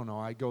ouch. I don't know.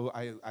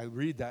 I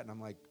read that and I'm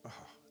like, oh,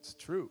 it's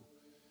true.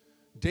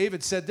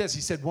 David said this.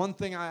 He said, one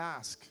thing I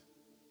ask,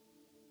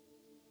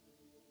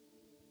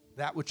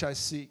 that which I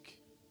seek,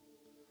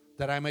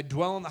 that I may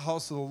dwell in the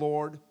house of the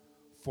Lord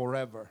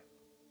forever.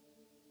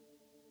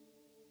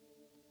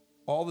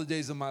 All the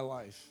days of my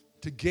life,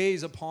 to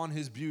gaze upon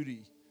his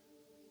beauty,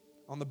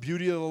 on the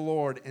beauty of the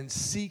Lord, and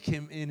seek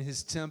him in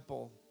his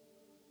temple.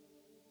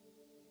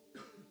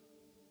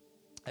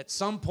 At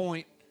some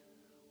point,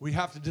 we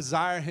have to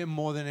desire him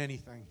more than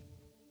anything.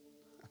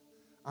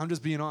 I'm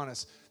just being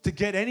honest. To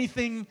get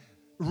anything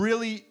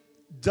really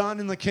done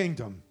in the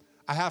kingdom,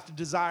 I have to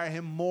desire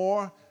him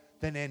more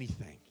than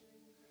anything.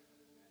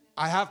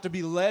 I have to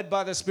be led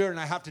by the Spirit, and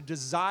I have to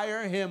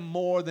desire him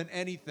more than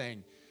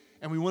anything.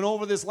 And we went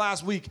over this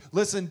last week.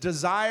 Listen,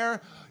 desire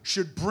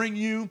should bring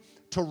you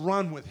to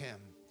run with him,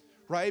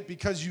 right?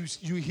 Because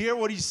you hear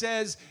what he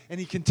says, and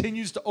he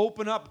continues to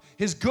open up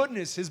his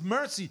goodness, his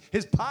mercy,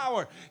 his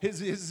power,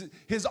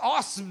 his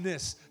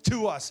awesomeness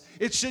to us.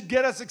 It should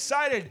get us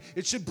excited.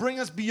 It should bring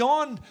us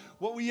beyond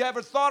what we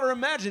ever thought or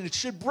imagined. It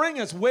should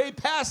bring us way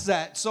past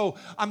that. So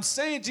I'm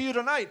saying to you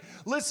tonight,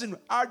 listen,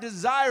 our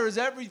desire is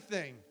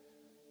everything.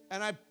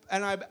 And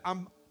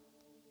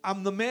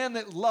I'm the man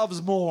that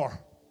loves more.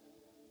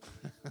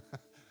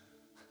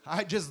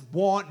 I just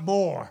want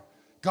more.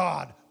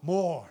 God,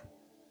 more.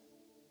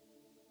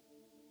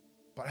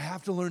 But I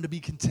have to learn to be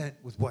content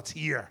with what's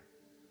here.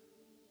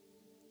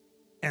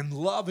 And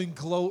love and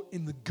gloat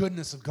in the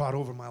goodness of God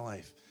over my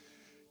life.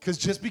 Because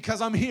just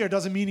because I'm here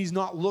doesn't mean he's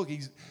not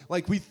looking.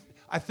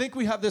 I think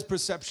we have this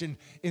perception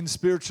in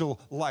spiritual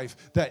life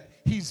that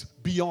he's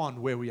beyond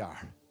where we are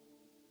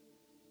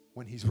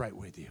when he's right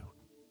with you.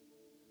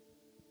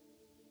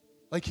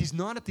 Like he's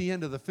not at the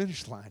end of the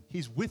finish line.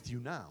 He's with you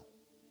now.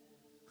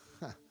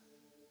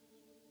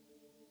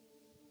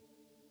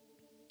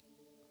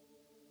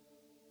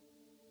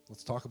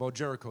 Let's talk about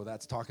Jericho.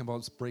 That's talking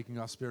about breaking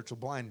off spiritual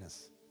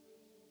blindness.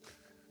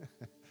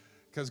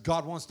 Because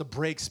God wants to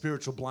break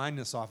spiritual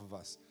blindness off of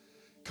us.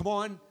 Come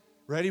on.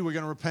 Ready? We're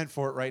going to repent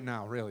for it right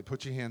now. Really.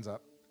 Put your hands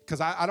up. Because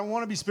I don't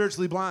want to be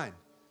spiritually blind.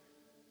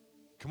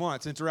 Come on.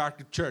 It's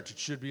interactive church. It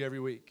should be every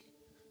week.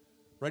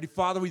 Ready?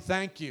 Father, we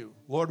thank you.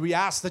 Lord, we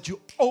ask that you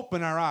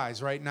open our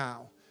eyes right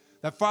now.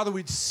 That, Father,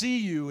 we'd see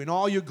you in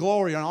all your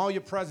glory and all your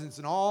presence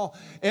and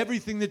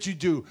everything that you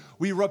do.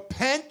 We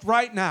repent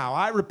right now.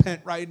 I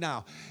repent right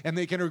now. And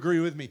they can agree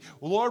with me.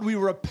 Lord, we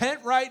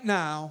repent right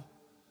now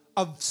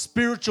of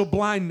spiritual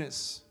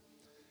blindness.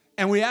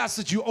 And we ask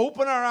that you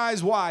open our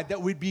eyes wide,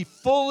 that we'd be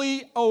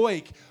fully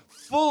awake,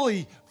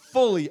 fully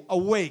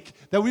awake,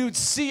 that we would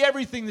see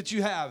everything that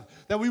you have,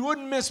 that we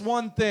wouldn't miss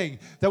one thing,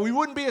 that we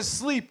wouldn't be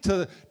asleep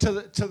to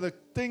the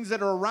things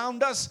that are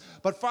around us,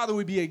 but Father,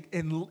 we'd be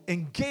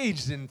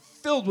engaged and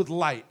filled with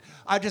light.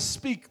 I just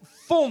speak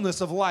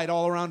fullness of light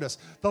all around us,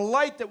 the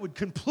light that would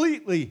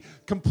completely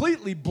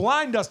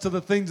blind us to the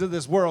things of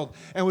this world,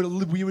 and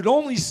we would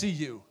only see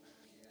you.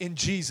 In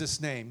Jesus'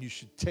 name, you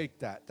should take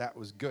that. That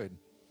was good.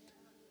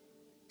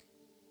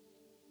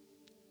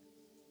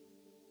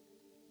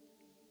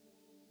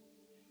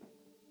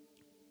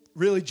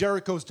 Really,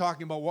 Jericho's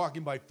talking about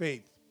walking by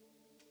faith,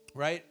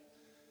 right?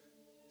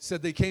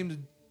 Said they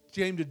came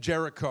to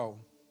Jericho.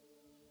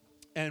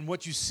 And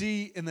what you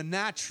see in the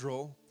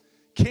natural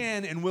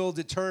can and will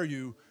deter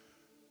you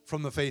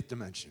from the faith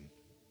dimension.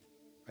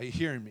 Are you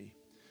hearing me?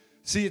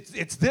 See,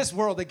 it's this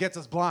world that gets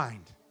us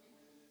blind.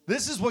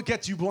 This is what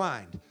gets you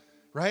blind,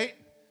 right?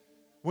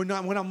 When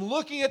I'm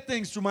looking at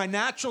things through my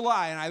natural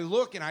eye, and I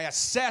look and I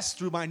assess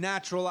through my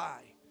natural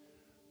eye,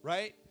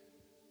 right?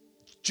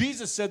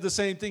 Jesus said the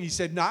same thing. He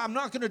said, no, I'm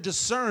not going to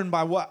discern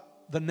by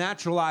what the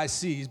natural eye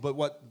sees, but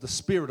what the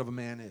spirit of a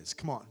man is.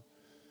 Come on.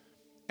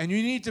 And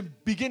you need to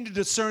begin to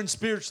discern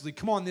spiritually.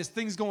 Come on, there's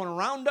things going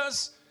around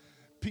us.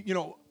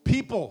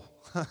 People,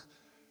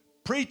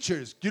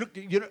 preachers.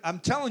 I'm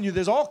telling you,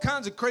 there's all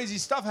kinds of crazy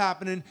stuff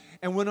happening,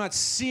 and we're not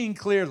seeing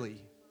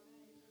clearly.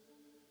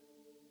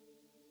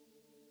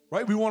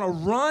 Right? We want to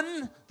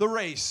run the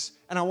race,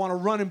 and I want to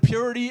run in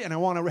purity, and I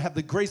want to have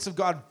the grace of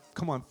God,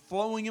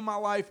 flowing in my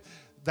life.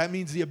 That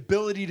means the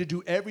ability to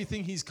do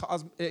everything he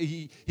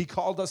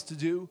called us to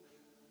do.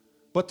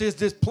 But there's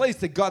this place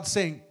that God's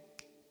saying,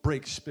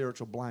 break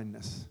spiritual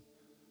blindness.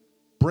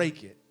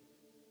 Break it.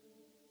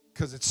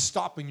 Because it's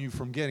stopping you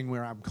from getting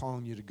where I'm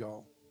calling you to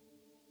go.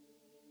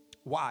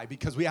 Why?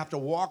 Because we have to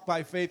walk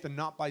by faith and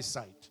not by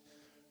sight.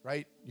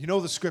 Right? You know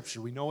the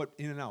scripture. We know it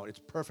in and out. It's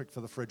perfect for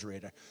the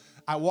refrigerator.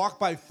 I walk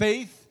by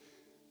faith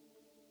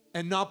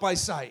and not by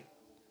sight.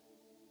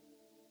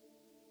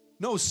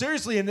 No,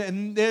 seriously,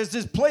 and there's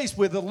this place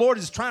where the Lord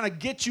is trying to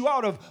get you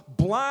out of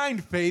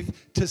blind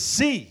faith to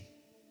see.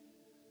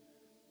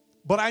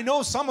 But I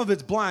know some of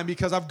it's blind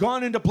because I've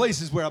gone into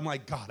places where I'm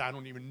like, God, I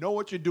don't even know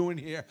what you're doing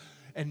here.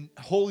 And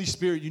Holy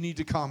Spirit, you need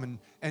to come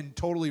and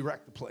totally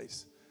wreck the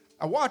place.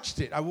 I watched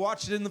it. I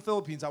watched it in the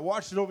Philippines. I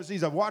watched it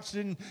overseas. I watched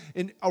it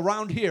in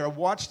around here. I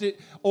watched it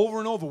over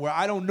and over where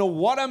I don't know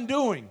what I'm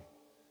doing,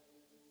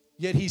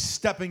 yet he's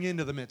stepping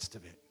into the midst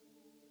of it.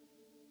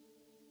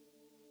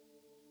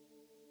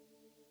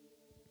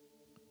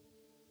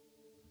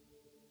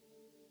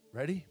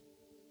 Ready?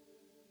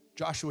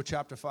 Joshua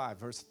chapter 5,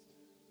 verse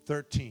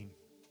 13.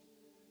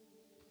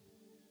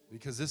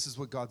 Because this is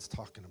what God's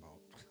talking about.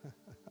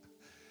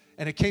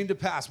 And it came to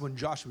pass when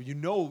Joshua, you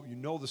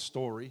know the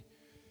story,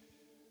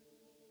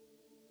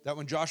 that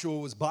when Joshua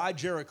was by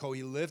Jericho,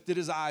 he lifted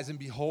his eyes, and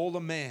behold, a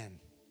man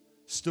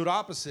stood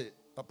opposite,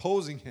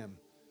 opposing him,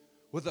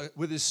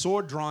 with his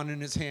sword drawn in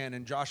his hand.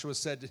 And Joshua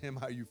said to him,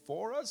 are you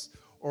for us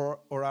or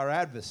our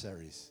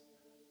adversaries?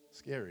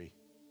 Scary.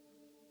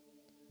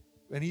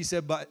 And he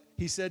said,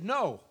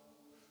 no.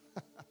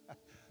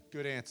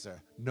 Good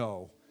answer.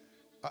 No.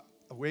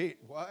 Wait,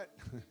 what?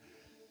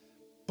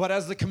 But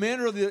as the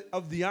commander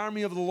of the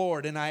army of the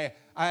Lord, and I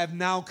have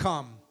now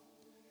come.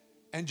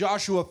 And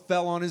Joshua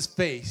fell on his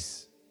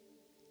face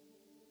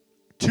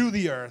to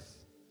the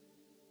earth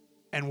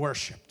and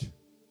worshiped,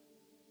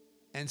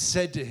 and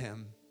said to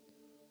him,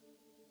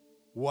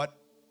 what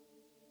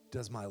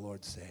does my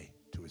Lord say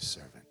to his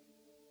servant?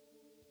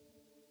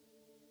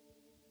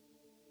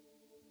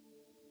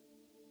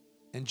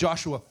 And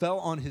Joshua fell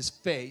on his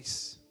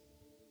face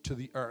to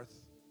the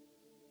earth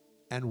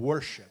and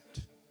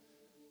worshiped.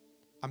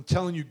 I'm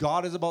telling you,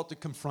 God is about to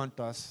confront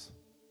us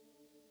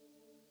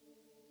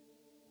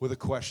with a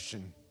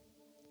question.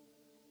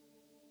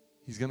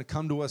 He's going to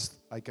come to us,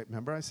 like,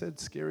 remember I said,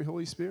 scary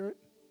Holy Spirit?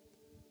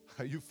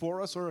 Are you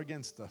for us or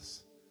against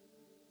us?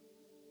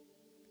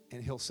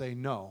 And he'll say,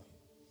 no,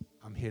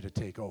 I'm here to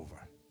take over.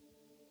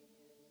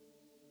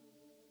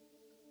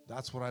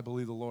 That's what I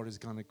believe the Lord is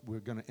we're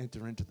going to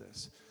enter into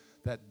this.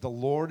 That the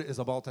Lord is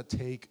about to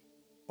take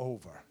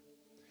over.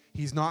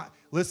 He's not,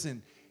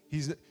 listen,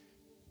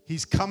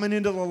 he's coming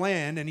into the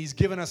land, and he's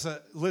given us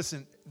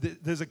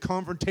there's a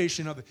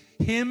confrontation of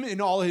him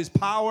in all his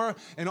power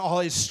and all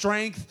his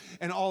strength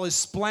and all his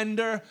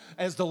splendor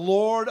as the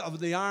Lord of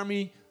the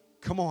army.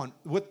 Come on,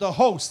 with the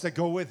hosts that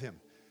go with him.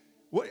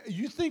 What,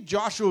 you think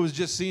Joshua was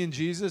just seeing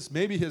Jesus?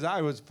 Maybe his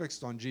eye was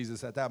fixed on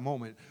Jesus at that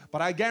moment.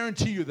 But I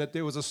guarantee you that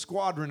there was a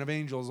squadron of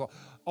angels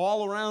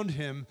all around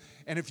him.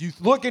 And if you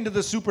look into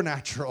the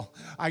supernatural,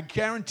 I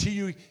guarantee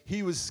you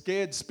he was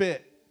scared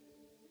spit.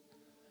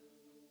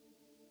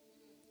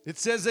 It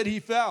says that he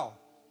fell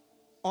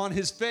on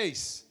his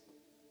face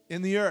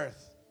in the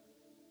earth.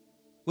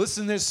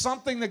 Listen, there's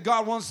something that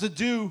God wants to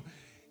do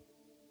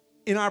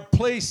in our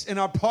place, in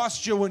our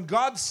posture. When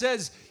God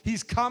says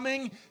he's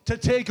coming to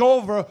take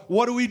over,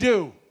 what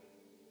do?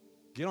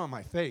 Get on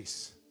my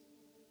face.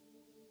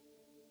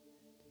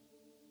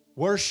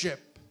 Worship.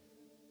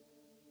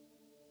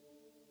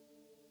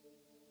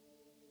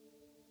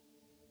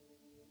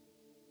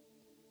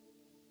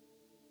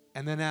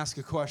 And then ask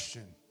a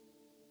question.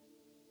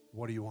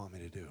 What do you want me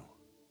to do?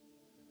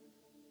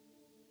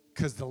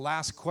 Because the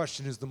last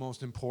question is the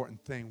most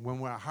important thing.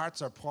 When our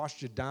hearts are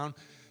postured down,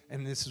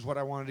 and this is what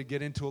I wanted to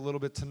get into a little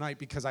bit tonight,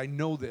 because I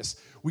know this.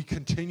 We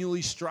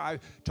continually strive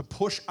to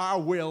push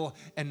our will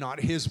and not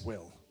his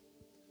will.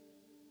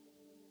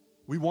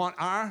 We want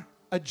our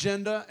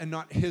agenda and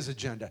not his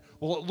agenda.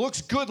 Well, it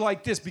looks good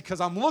like this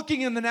because I'm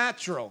looking in the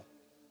natural.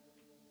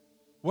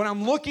 When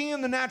I'm looking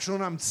in the natural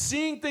and I'm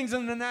seeing things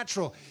in the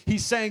natural,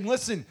 he's saying,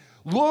 listen,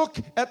 look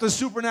at the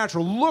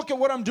supernatural. Look at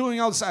what I'm doing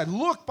outside.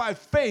 Look by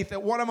faith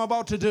at what I'm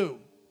about to do.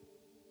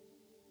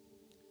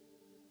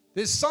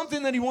 There's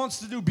something that he wants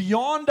to do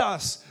beyond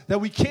us that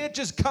we can't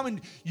just come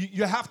and,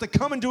 you have to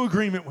come into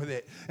agreement with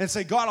it and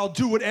say, God, I'll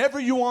do whatever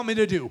you want me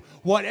to do.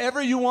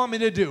 Whatever you want me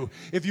to do.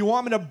 If you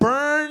want me to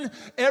burn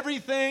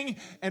everything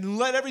and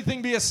let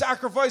everything be a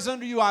sacrifice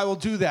unto you, I will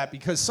do that,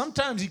 because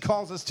sometimes he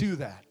calls us to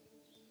that.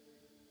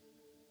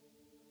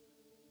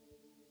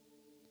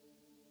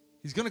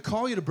 He's going to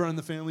call you to burn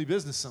the family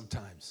business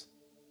sometimes.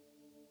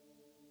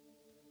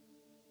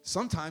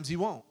 Sometimes he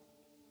won't.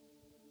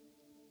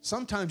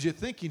 Sometimes you're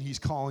thinking he's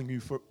calling you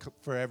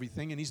for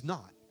everything, and he's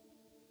not.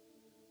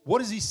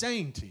 What is he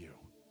saying to you?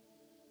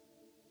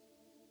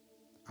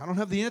 I don't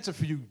have the answer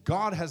for you.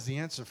 God has the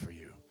answer for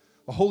you.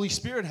 The Holy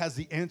Spirit has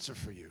the answer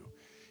for you.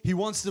 He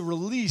wants to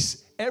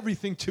release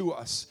everything to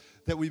us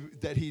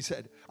that he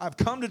said, I've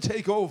come to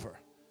take over.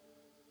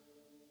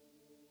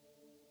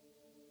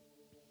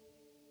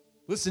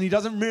 Listen, he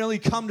doesn't merely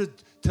come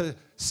to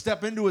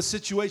step into a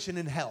situation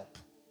and help.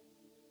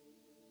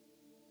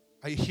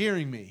 Are you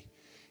hearing me?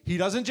 He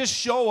doesn't just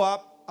show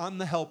up, I'm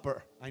the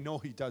helper. I know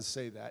he does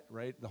say that,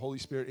 right? The Holy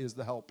Spirit is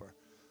the helper.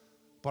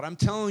 But I'm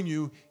telling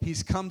you,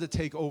 he's come to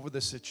take over the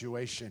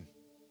situation.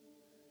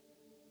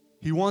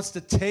 He wants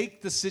to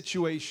take the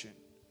situation,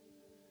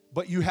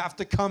 but you have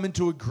to come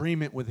into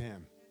agreement with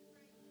him.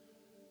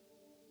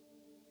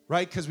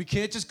 Right? Because we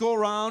can't just go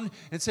around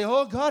and say,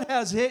 oh, God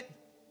has it.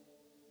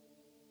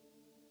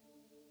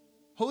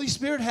 Holy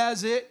Spirit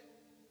has it.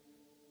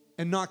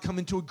 and not come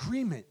into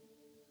agreement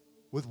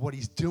with what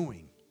he's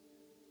doing.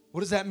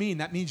 What does that mean?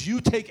 That means you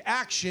take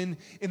action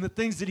in the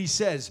things that he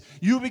says.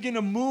 You begin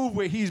to move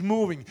where he's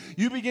moving.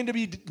 You begin to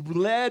be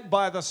led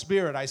by the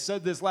Spirit. I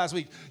said this last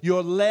week.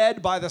 You're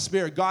led by the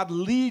Spirit. God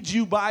leads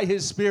you by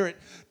his Spirit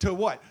to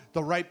what?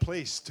 The right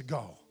place to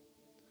go.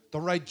 The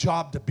right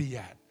job to be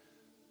at.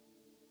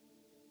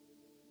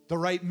 The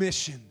right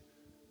mission.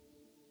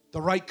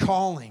 The right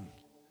calling.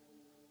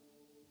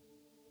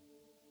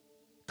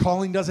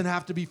 Calling doesn't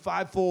have to be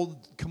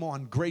fivefold, come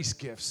on, grace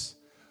gifts.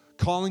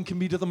 Calling can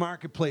be to the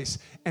marketplace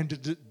and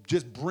to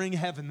just bring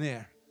heaven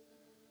there.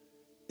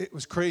 It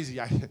was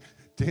crazy.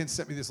 Dan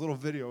sent me this little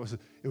video.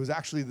 It was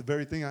actually the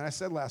very thing I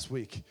said last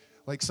week.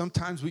 Like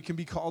sometimes we can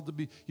be called to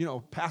be,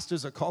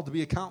 pastors are called to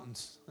be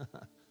accountants.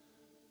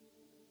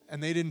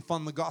 And they didn't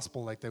fund the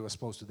gospel like they were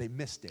supposed to. They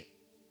missed it.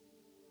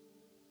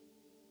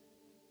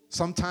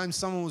 Sometimes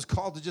someone was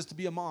called to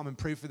be a mom and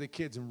pray for their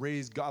kids and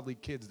raise godly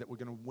kids that were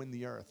going to win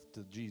the earth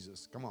to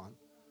Jesus. Come on.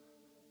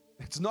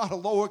 It's not a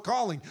lower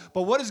calling.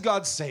 But what is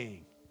God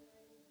saying?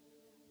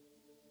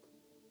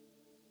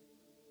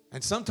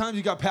 And sometimes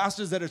you got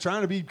pastors that are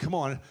trying to be,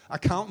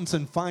 accountants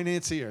and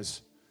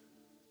financiers.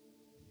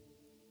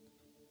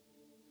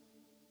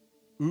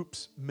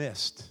 Oops,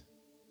 missed.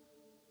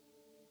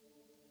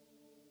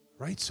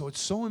 Right? So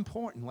it's so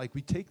important. Like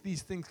we take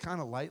these things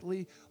kind of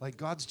lightly. Like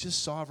God's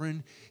just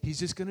sovereign. He's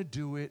just going to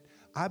do it.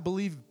 I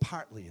believe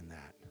partly in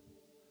that.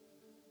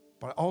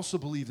 But I also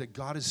believe that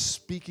God is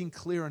speaking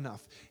clear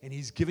enough, and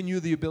he's given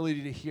you the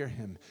ability to hear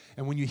him.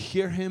 And when you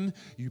hear him,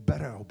 you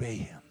better obey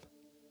him.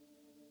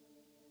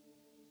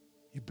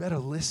 You better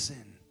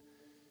listen.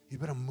 You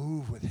better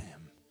move with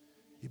him.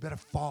 You better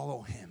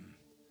follow him.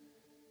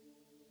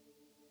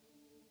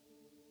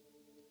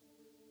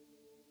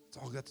 It's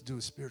all got to do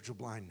with spiritual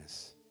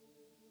blindness,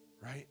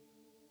 right?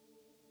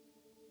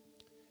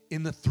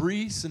 In the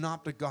 3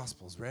 synoptic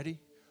gospels, ready?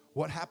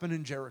 What happened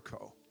in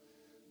Jericho?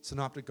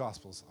 Synoptic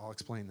Gospels, I'll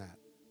explain that.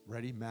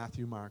 Ready?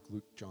 Matthew, Mark,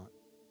 Luke, John.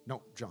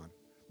 No, John.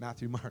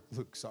 Matthew, Mark,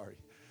 Luke, sorry.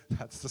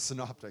 That's the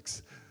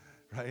synoptics,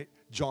 right?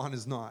 John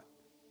is not.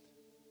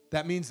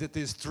 That means that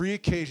there's 3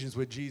 occasions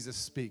where Jesus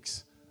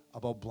speaks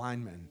about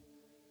blind men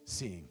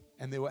seeing,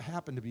 and they would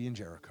happen to be in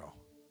Jericho.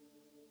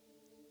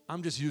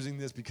 I'm just using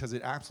this because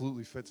it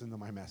absolutely fits into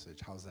my message.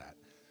 How's that?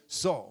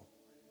 So,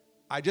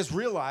 I just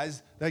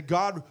realized that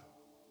God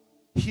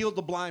healed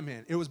the blind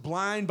man. It was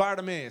blind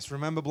Bartimaeus.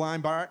 Remember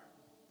blind Bart?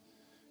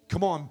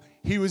 Come on,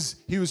 he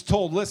was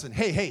told, listen,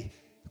 hey,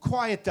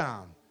 quiet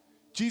down.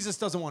 Jesus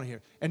doesn't want to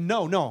hear. And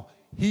no,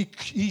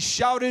 he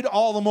shouted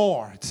all the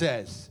more, it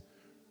says.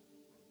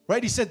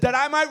 Right? He said, that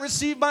I might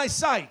receive my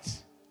sight.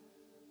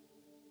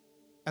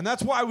 And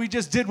that's why we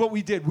just did what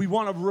we did. We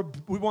want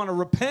to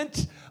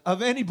repent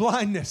of any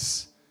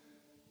blindness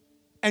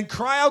and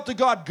cry out to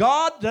God,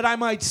 God, that I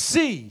might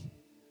see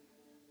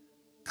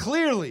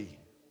clearly.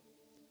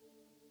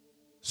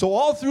 So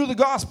all through the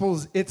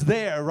Gospels, it's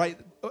there, right?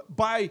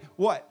 By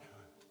what?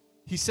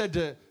 He said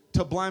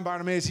to blind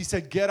Bartimaeus, he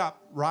said, get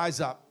up, rise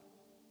up,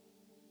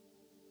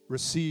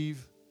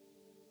 receive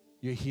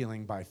your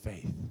healing by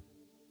faith.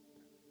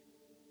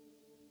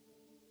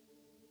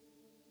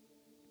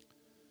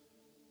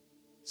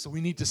 So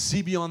we need to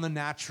see beyond the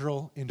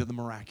natural into the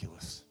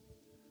miraculous.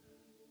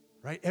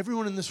 Right?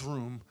 Everyone in this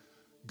room,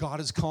 God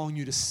is calling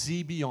you to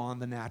see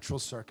beyond the natural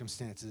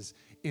circumstances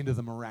into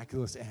the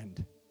miraculous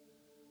end.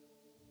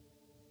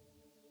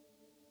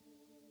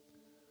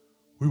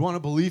 We want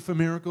to believe for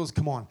miracles?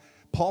 Come on.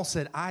 Paul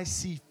said, I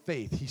see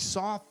faith. He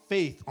saw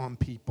faith on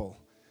people.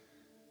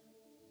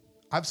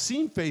 I've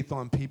seen faith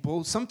on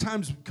people.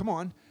 Sometimes,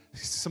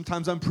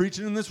 sometimes I'm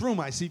preaching in this room,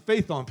 I see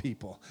faith on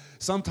people.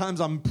 Sometimes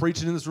I'm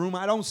preaching in this room,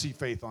 I don't see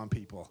faith on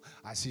people.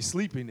 I see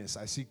sleepiness.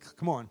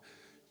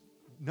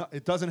 No,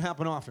 it doesn't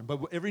happen often,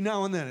 but every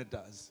now and then it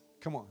does.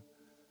 Come on.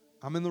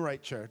 I'm in the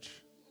right church.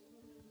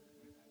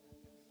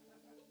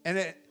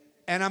 And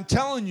I'm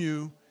telling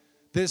you,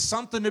 there's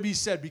something to be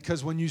said,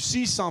 because when you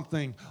see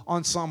something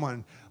on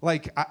someone,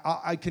 like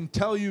I can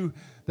tell you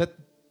that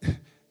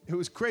it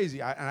was crazy.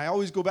 And I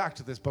always go back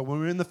to this, but when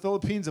we were in the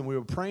Philippines and we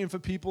were praying for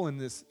people in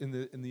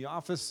the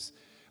office,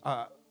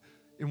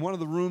 in one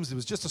of the rooms, it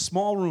was just a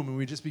small room, and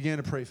we just began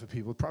to pray for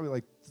people, probably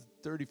like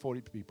 30,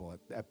 40 people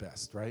at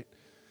best, right?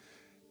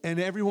 And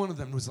every one of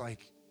them was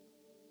like,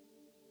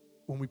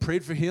 when we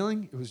prayed for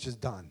healing, it was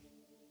just done.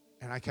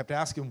 And I kept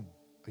asking,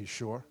 are you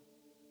sure?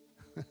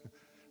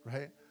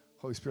 Right?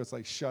 Holy Spirit's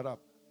like, shut up.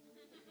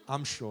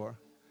 I'm sure.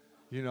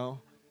 You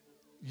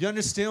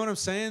understand what I'm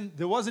saying?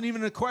 There wasn't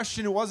even a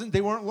question.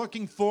 They weren't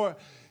looking for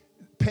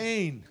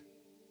pain.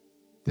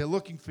 They're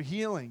looking for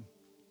healing.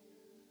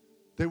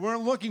 They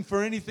weren't looking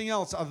for anything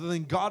else other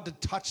than God to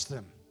touch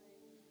them.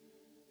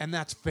 And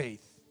that's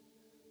faith.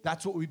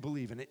 That's what we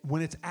believe. And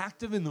when it's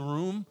active in the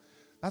room,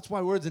 that's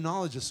why words of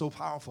knowledge is so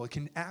powerful. It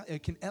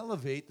can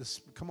elevate this.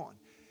 Come on.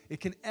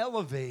 It can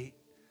elevate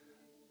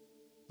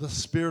the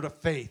spirit of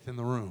faith in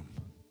the room.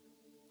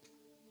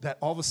 That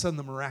all of a sudden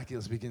the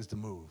miraculous begins to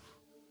move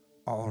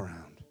all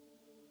around.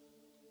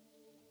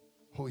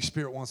 Holy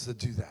Spirit wants to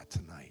do that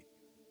tonight,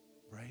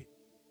 right?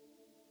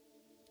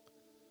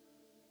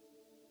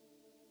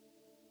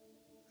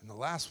 the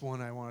last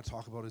one I want to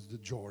talk about is the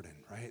Jordan,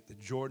 right? The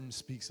Jordan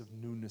speaks of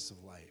newness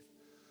of life.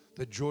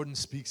 The Jordan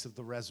speaks of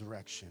the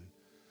resurrection.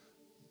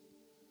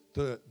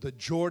 The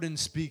Jordan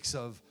speaks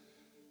of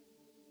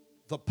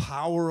the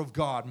power of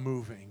God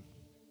moving.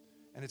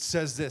 And it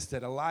says this,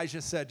 that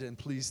Elijah said to him,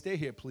 please stay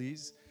here,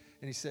 please.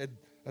 And he said,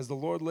 as the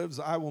Lord lives,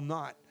 I will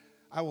not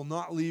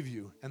leave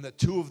you. And the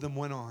two of them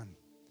went on.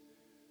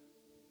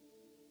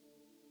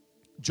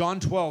 John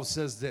 12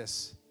 says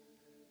this,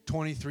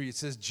 23, it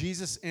says,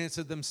 Jesus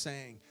answered them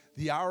saying,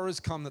 the hour has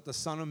come that the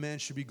Son of Man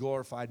should be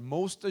glorified.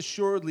 Most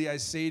assuredly, I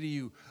say to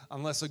you,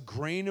 unless a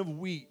grain of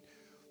wheat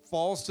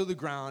falls to the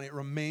ground, it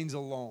remains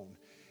alone.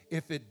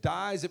 If it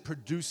dies, it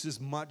produces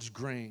much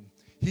grain.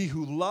 He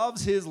who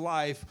loves his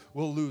life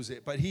will lose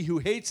it, but he who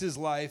hates his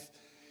life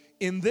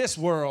in this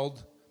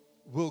world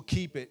will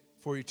keep it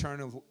for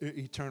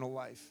eternal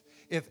life.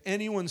 If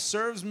anyone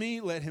serves me,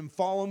 let him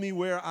follow me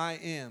where I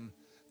am.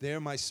 There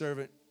my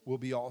servant will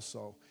be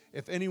also.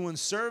 If anyone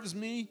serves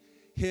me,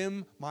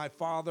 him my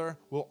Father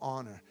will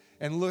honor.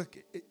 And look,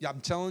 I'm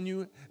telling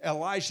you,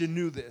 Elisha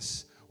knew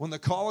this. When the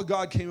call of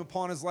God came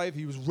upon his life,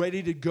 he was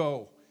ready to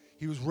go.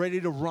 He was ready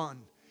to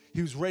run.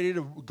 He was ready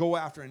to go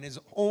after it. And his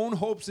own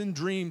hopes and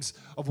dreams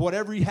of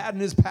whatever he had in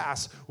his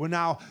past were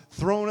now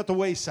thrown at the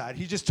wayside.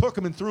 He just took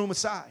them and threw them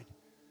aside.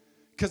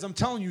 Because I'm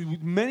telling you,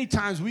 many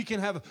times we can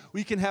have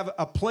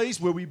a place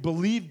where we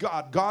believe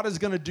God is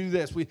going to do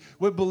this.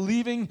 We're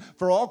believing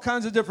for all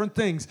kinds of different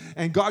things.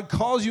 And God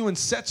calls you and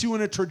sets you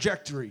in a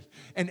trajectory.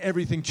 And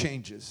everything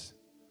changes.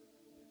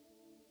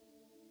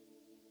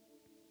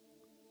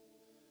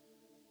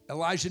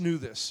 Elijah knew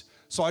this.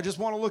 So I just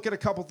want to look at a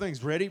couple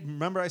things. Ready?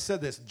 Remember I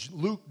said this.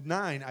 Luke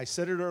 9, I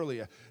said it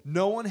earlier.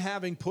 No one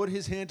having put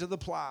his hand to the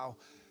plow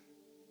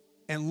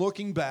and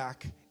looking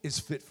back is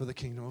fit for the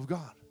kingdom of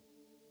God.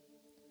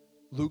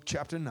 Luke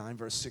chapter 9,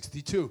 verse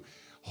 62.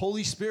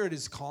 Holy Spirit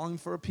is calling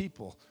for a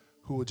people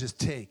who will just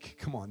take.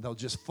 Come on, they'll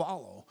just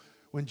follow.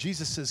 When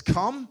Jesus says,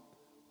 come,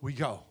 we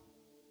go.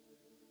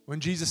 When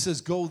Jesus says,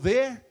 go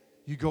there,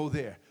 you go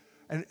there.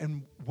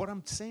 And what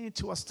I'm saying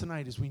to us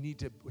tonight is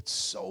it's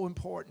so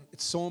important.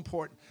 It's so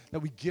important that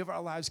we give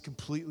our lives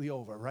completely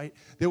over, right?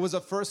 There was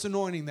a first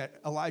anointing that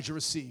Elijah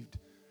received.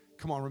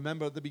 Come on,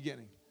 remember at the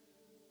beginning.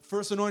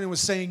 First anointing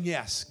was saying,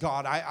 yes,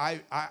 God,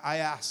 I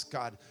ask,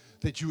 God,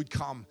 that you would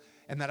come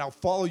and that I'll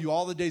follow you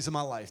all the days of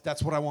my life.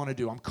 That's what I want to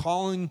do. I'm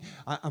going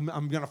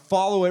to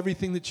follow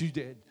everything that you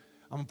did.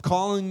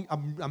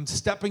 I'm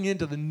stepping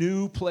into the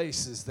new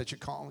places that you're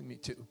calling me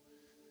to.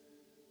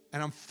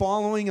 And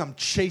I'm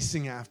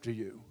chasing after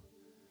you.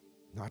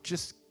 Not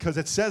just because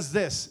it says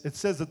this. It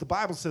says that the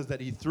Bible says that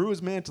he threw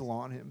his mantle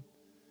on him.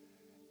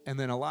 And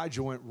then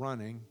Elijah went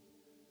running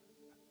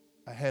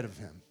ahead of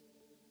him.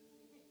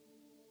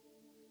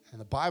 And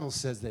the Bible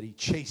says that he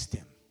chased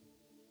him.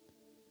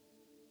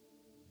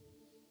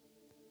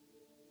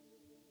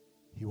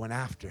 He went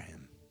after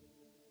him.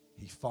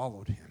 He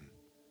followed him.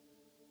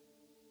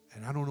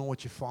 And I don't know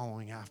what you're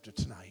following after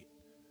tonight.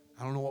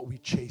 I don't know what we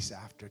chase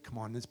after. Come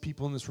on, there's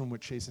people in this room who are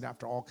chasing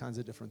after all kinds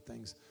of different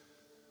things.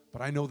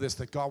 But I know this,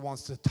 that God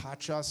wants to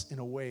touch us in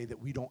a way that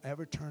we don't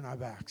ever turn our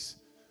backs.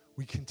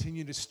 We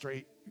continue to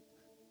straight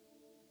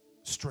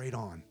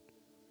on.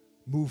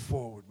 Move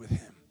forward with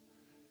him,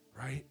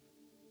 right?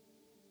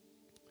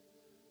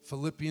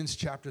 Philippians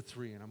chapter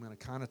 3, and I'm going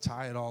to kind of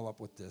tie it all up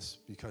with this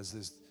because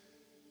there's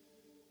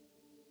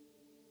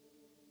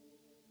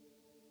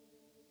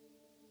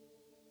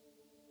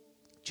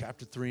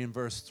chapter 3 and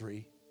verse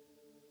 3.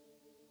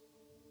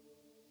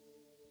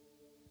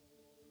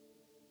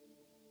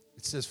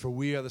 It says, for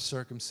we are the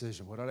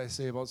circumcision. What did I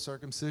say about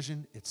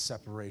circumcision? It's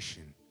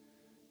separation.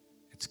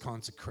 It's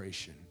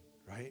consecration,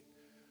 right?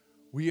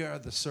 We are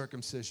the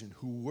circumcision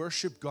who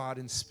worship God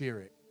in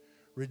spirit,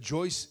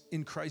 rejoice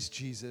in Christ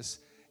Jesus,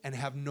 and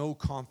have no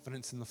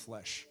confidence in the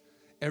flesh.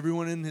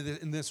 Everyone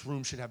in this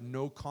room should have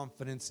no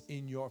confidence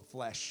in your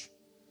flesh.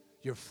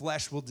 Your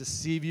flesh will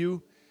deceive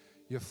you.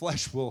 Your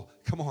flesh will,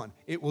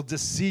 it will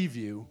deceive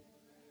you.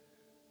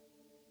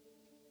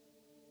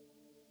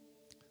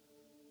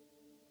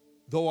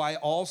 Though I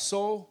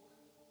also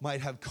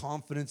might have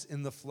confidence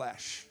in the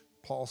flesh.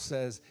 Paul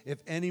says, if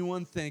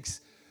anyone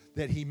thinks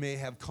that he may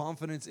have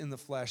confidence in the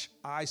flesh,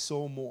 I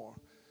so more.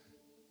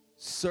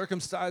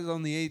 Circumcised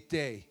on the 8th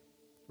day,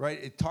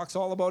 right? It talks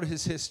all about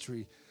his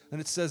history. And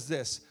it says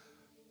this,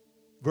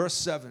 verse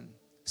 7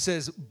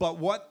 says, but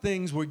what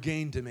things were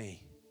gained to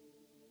me?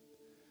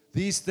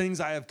 These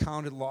things I have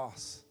counted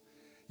loss.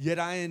 Yet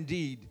I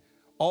indeed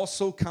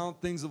also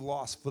count things of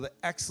loss for the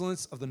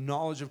excellence of the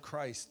knowledge of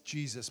Christ,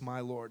 Jesus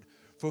my Lord,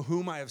 for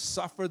whom I have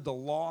suffered the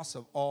loss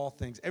of all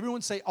things.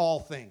 Everyone say all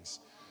things.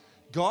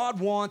 God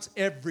wants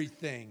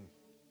everything.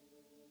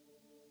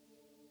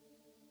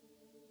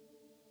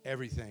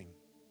 Everything.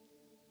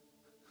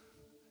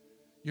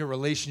 Your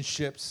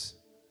relationships,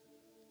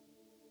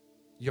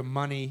 your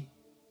money,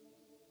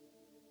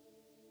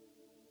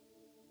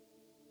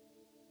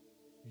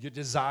 your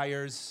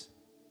desires,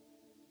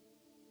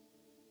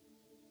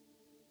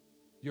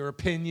 your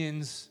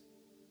opinions.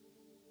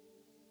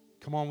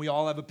 Come on, we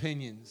all have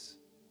opinions.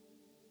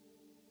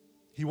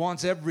 He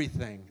wants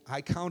everything.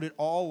 I count it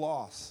all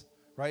loss,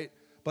 right?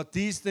 But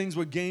these things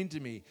were gain to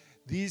me.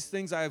 These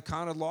things I have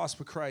counted loss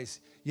for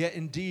Christ. Yet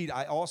indeed,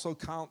 I also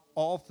count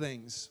all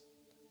things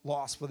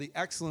lost for the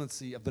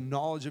excellency of the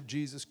knowledge of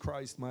Jesus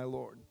Christ, my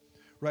Lord,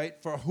 right?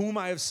 For whom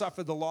I have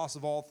suffered the loss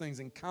of all things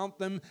and count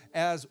them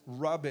as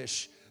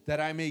rubbish, that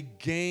I may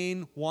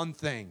gain one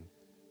thing,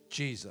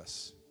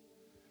 Jesus,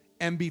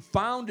 and be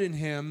found in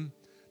him,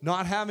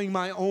 not having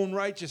my own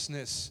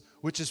righteousness,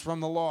 which is from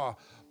the law,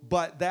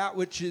 but that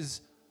which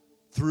is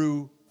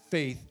through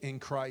faith in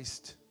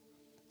Christ,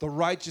 the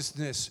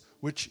righteousness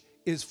which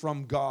is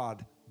from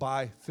God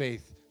by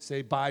faith.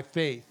 Say, by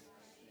faith.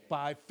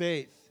 By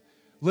faith.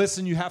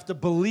 Listen, you have to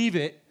believe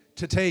it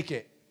to take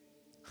it.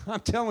 I'm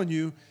telling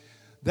you,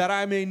 that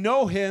I may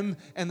know him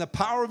and the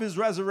power of his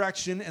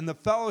resurrection and the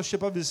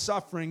fellowship of his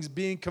sufferings,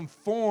 being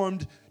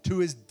conformed to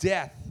his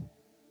death.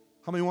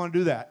 How many want to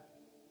do that?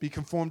 Be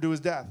conformed to his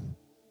death.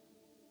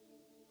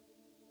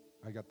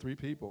 I got 3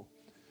 people.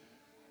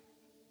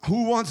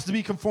 Who wants to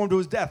be conformed to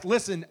his death?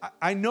 Listen,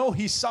 I know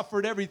he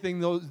suffered everything,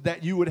 though,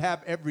 that you would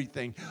have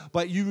everything,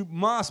 but you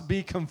must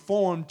be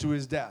conformed to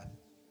his death.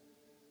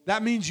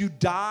 That means you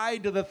die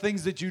to the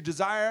things that you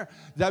desire.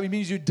 That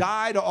means you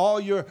die to all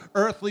your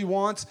earthly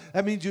wants.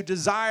 That means you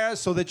desire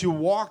so that you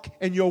walk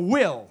in your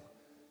will.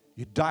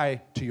 You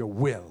die to your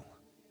will.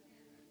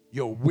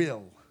 Your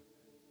will.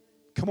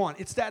 Come on,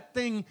 it's that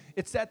thing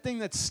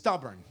that's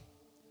stubborn.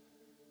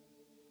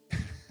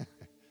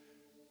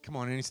 Come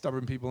on, any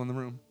stubborn people in the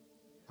room?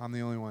 I'm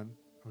the only one.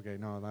 Okay,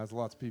 no, that's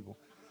lots of people.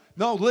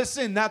 No,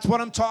 listen, that's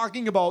what I'm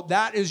talking about.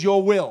 That is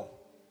your will.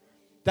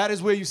 That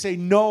is where you say,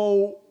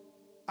 no,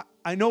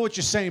 I know what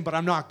you're saying, but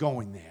I'm not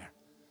going there.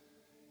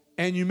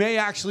 And you may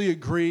actually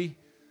agree.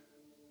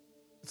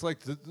 It's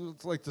like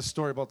the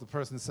story about the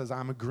person that says,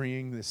 I'm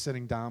agreeing, they're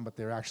sitting down, but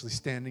they're actually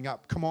standing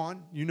up. Come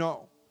on, you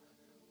know.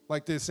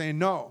 Like they're saying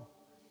no.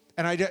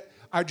 And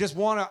I just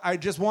want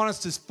us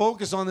to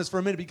focus on this for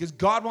a minute, because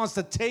God wants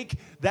to take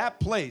that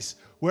place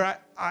where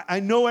I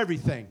know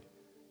everything.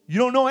 You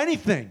don't know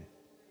anything.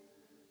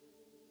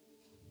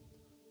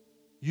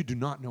 You do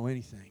not know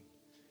anything.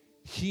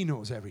 He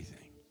knows everything.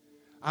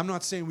 I'm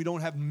not saying we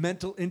don't have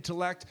mental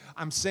intellect.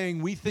 I'm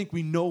saying we think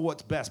we know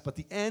what's best, but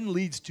the end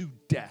leads to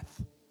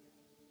death.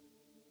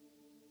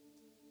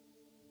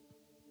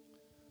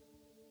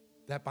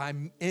 That by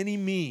any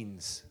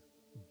means,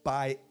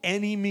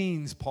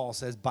 Paul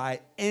says,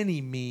 by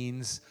any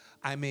means,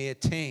 I may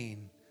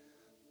attain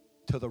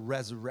to the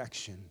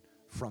resurrection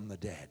from the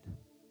dead.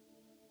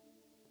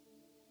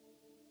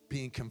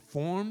 Being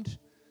conformed,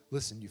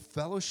 listen, you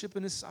fellowship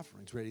in his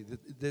sufferings. Ready?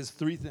 There's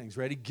 3 things.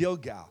 Ready?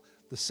 Gilgal,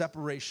 the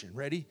separation.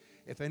 Ready?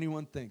 If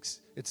anyone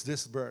thinks, it's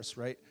this verse,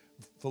 right?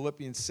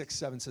 Philippians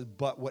 6:7 says,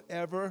 but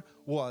whatever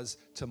was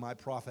to my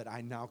profit,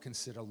 I now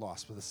consider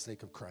loss for the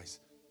sake of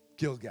Christ.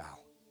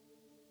 Gilgal.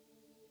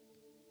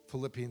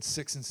 Philippians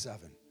 6 and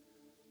 7.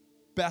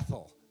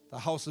 Bethel, the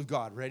house of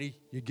God. Ready?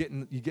 You're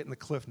getting the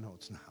cliff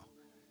notes now.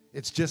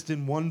 It's just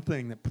in one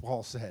thing that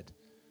Paul said.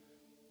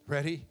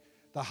 Ready?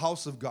 The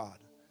house of God.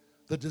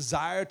 The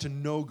desire to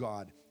know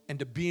God and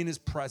to be in his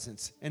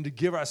presence and to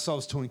give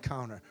ourselves to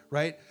encounter.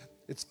 Right?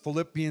 It's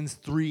Philippians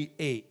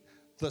 3:8.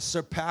 The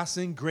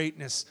surpassing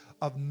greatness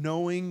of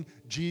knowing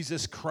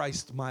Jesus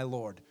Christ, my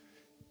Lord.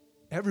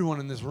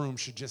 Everyone in this room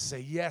should just say,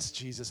 yes,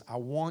 Jesus, I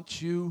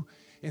want you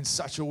in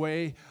such a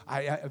way.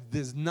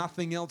 There's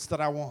nothing else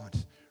that I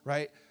want,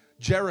 right?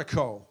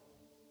 Jericho.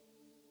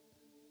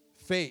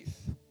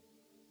 Faith.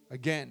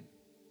 Again.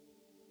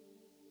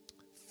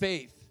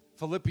 Faith.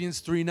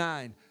 Philippians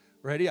 3:9.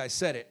 Ready? I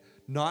said it.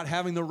 Not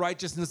having the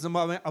righteousness of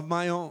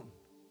my own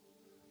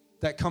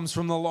that comes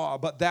from the law,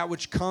 but that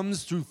which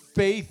comes through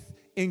faith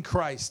in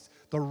Christ.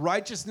 The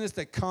righteousness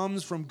that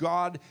comes from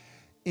God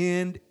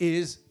and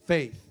is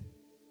faith.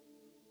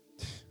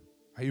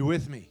 Are you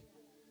with me?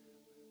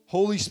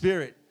 Holy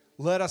Spirit,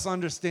 let us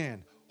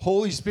understand.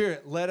 Holy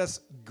Spirit, let us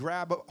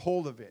grab a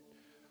hold of it.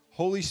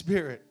 Holy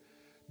Spirit,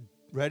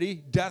 ready?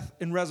 Death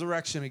and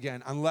resurrection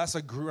again, unless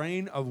a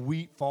grain of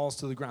wheat falls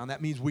to the ground.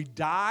 That means we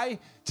die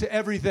to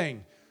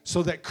everything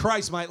so that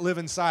Christ might live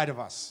inside of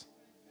us.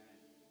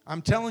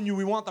 I'm telling you,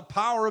 we want the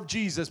power of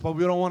Jesus, but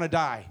we don't want to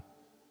die.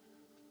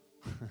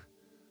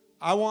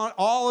 I want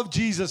all of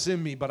Jesus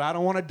in me, but I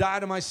don't want to die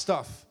to my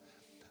stuff.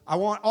 I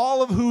want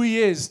all of who he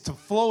is to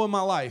flow in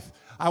my life.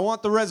 I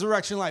want the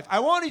resurrection life. I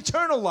want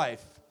eternal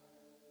life.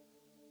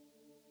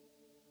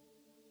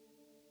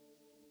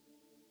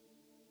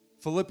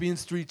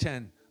 Philippians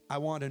 3:10, I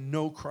want to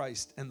know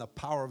Christ and the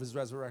power of his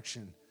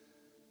resurrection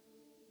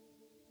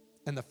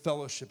and the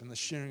fellowship and the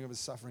sharing of his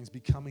sufferings,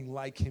 becoming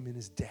like him in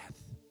his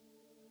death.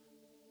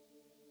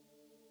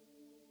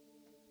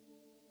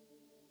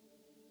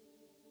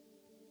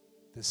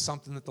 There's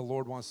something that the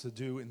Lord wants to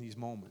do in these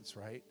moments,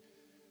 right?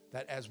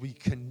 That as we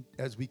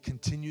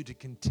continue to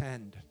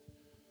contend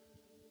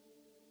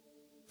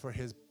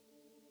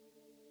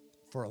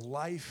for a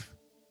life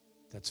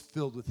that's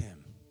filled with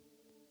him,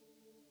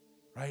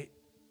 right?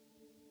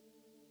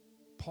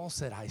 Paul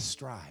said, I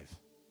strive.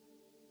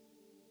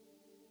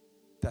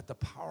 that the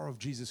power of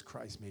Jesus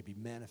Christ may be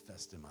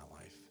manifest in my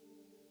life.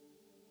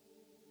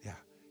 Yeah,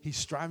 he's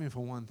striving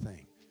for one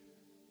thing,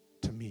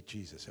 to meet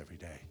Jesus every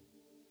day,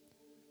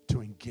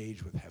 to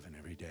engage with heaven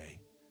every day,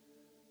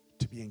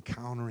 to be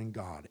encountering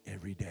God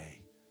every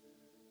day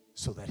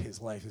so that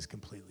his life is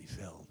completely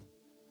filled.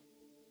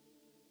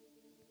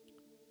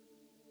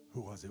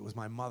 Who was it? It was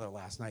my mother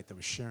last night that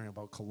was sharing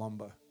about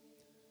Columba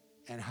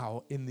and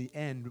how in the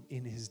end,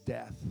 in his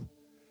death,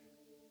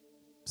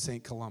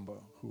 Saint Columba,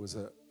 who was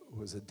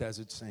a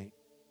desert saint,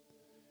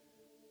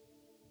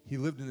 he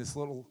lived in this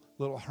little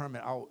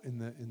hermit out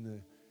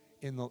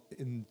in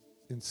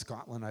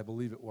Scotland, I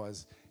believe it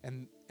was,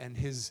 and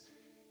his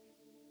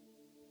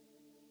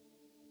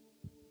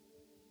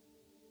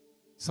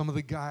some of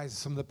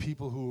the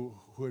people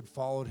who had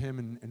followed him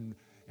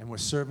and were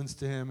servants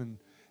to him,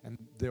 and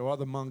there were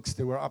other monks.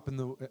 They were up in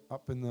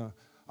the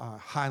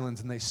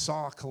highlands, and they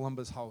saw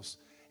Columba's house,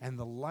 and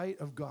the light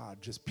of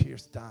God just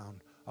pierced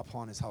down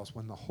upon his house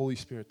when the Holy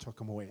Spirit took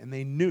him away. And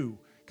they knew,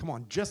 come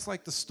on, just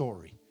like the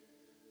story,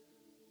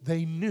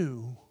 they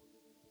knew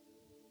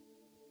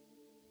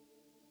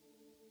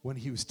when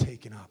he was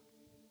taken up.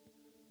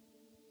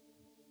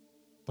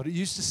 But they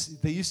used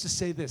to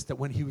say this, that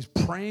when he was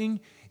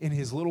praying in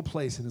his little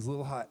place, in his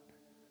little hut,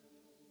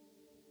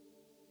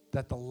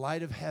 that the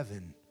light of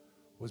heaven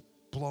was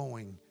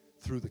blowing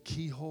through the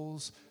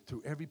keyholes,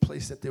 through every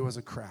place that there was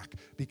a crack,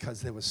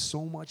 because there was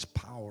so much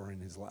power in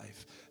his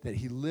life, that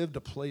he lived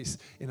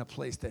in a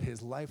place that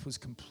his life was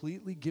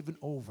completely given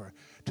over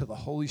to the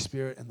Holy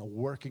Spirit and the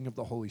working of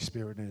the Holy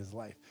Spirit in his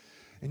life.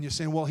 And you're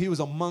saying, well, he was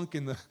a monk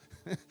in the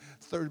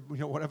third,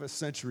 whatever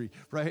century,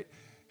 right?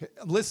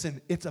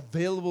 Listen, it's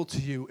available to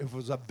you. If it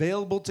was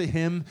available to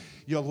him,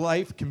 your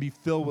life can be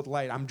filled with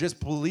light. I'm just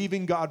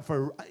believing God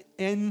for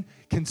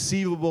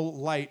inconceivable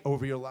light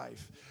over your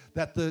life.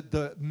 That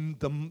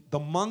the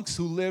monks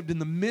who lived in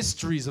the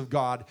mysteries of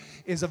God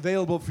is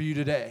available for you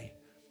today.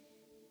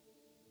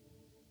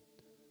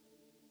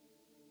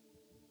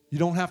 You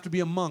don't have to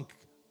be a monk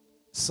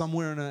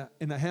somewhere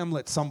in a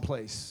hamlet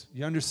someplace.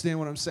 You understand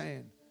what I'm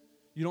saying?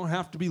 You don't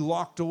have to be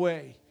locked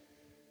away.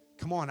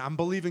 Come on, I'm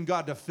believing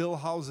God to fill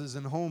houses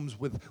and homes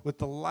with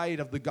the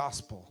light of the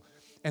gospel.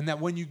 And that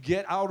when you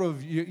get out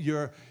of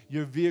your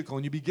vehicle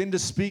and you begin to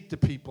speak to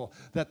people,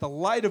 that the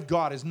light of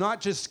God is not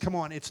just, come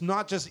on, it's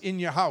not just in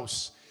your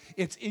house.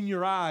 It's in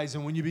your eyes.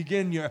 And when you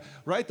begin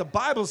right, the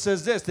Bible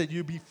says this, that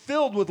you be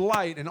filled with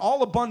light and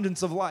all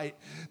abundance of light,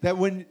 that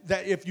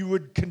if you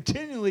would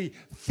continually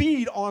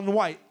feed on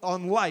light,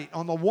 on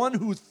the one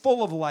who's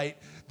full of light,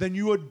 then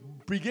you would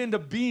begin to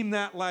beam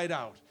that light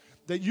out,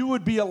 that you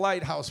would be a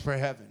lighthouse for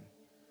heaven.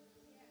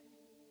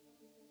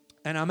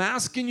 And I'm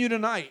asking you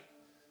tonight,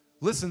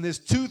 listen, there's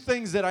two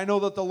things that I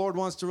know that the Lord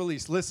wants to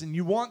release. Listen,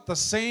 you want the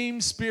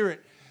same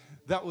spirit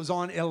that was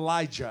on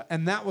Elijah,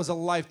 and that was a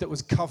life that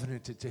was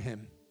covenanted to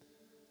him.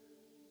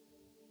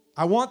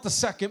 I want the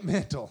second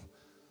mantle.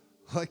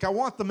 I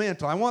want the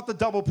mantle. I want the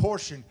double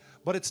portion.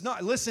 But it's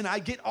not. Listen, I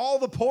get all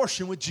the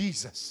portion with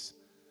Jesus.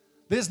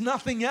 There's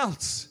nothing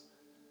else.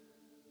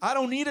 I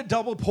don't need a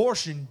double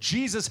portion.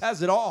 Jesus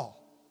has it all.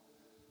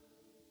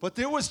 But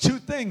there was two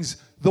things.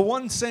 The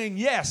one saying,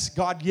 yes,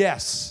 God,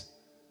 yes.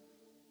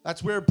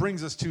 That's where it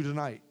brings us to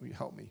tonight. Will you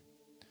help me?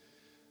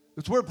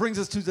 That's where it brings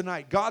us to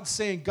tonight. God's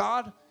saying,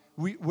 God,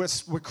 we're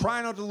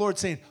crying out to the Lord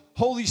saying,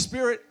 Holy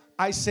Spirit,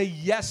 I say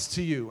yes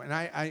to you. And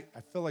I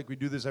feel like we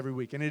do this every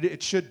week, and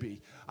it should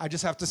be. I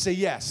just have to say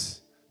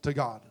yes to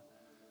God.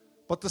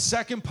 But the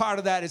second part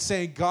of that is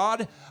saying,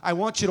 God, I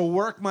want you to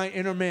work my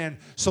inner man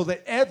so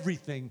that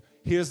everything,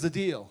 here's the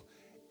deal,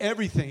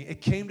 everything,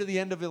 it came to the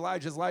end of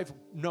Elijah's life.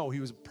 No, he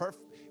was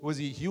perfect. Was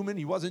he human?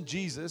 He wasn't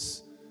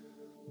Jesus.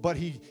 But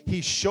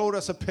he showed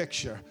us a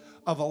picture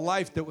of a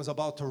life that was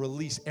about to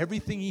release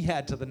everything he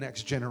had to the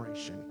next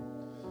generation.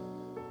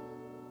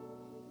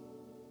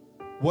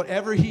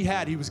 Whatever he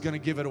had, he was going to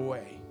give it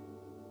away.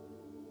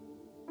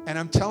 And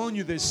I'm telling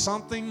you, there's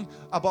something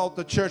about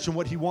the church and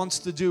what he wants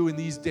to do in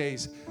these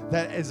days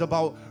that is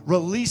about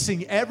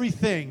releasing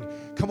everything.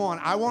 Come on,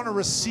 I want to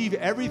receive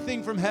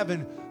everything from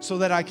heaven so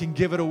that I can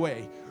give it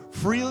away.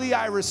 Freely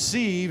I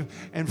receive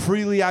and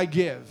freely I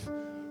give.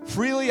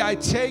 Freely I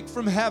take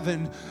from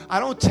heaven. I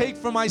don't take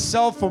for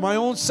myself, for my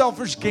own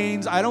selfish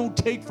gains. I don't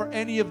take for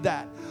any of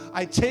that.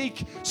 I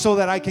take so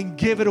that I can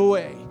give it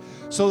away.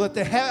 So that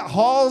the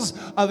halls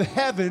of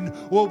heaven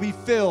will be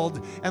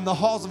filled and the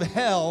halls of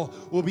hell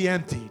will be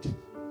emptied.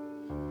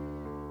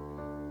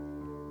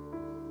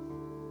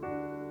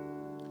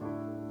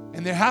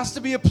 And there has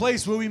to be a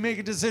place where we make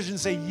a decision and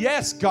say,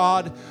 yes,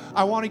 God,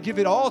 I want to give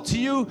it all to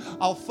you.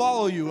 I'll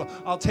follow you.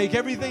 I'll take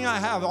everything I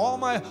have,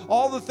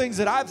 all the things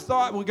that I've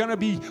thought were going to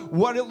be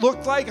what it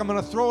looked like. I'm going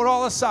to throw it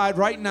all aside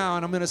right now.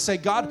 And I'm going to say,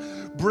 God,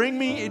 bring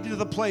me into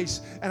the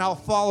place and I'll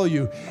follow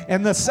you.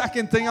 And the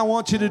second thing I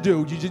want you to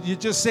do, you're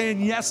just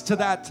saying yes to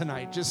that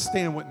tonight. Just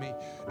stand with me.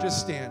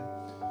 Just stand.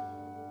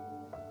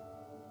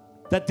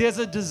 That there's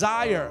a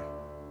desire.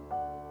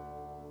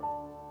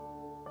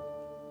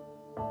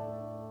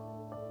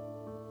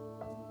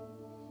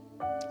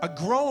 A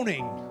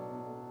groaning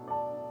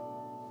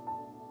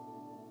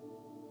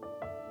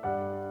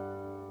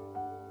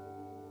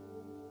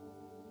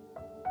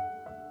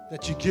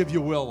that you give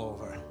your will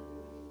over.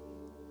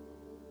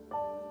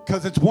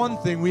 Because it's one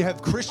thing, we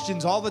have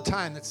Christians all the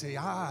time that say,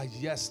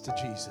 yes to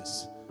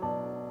Jesus.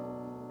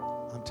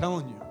 I'm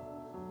telling you.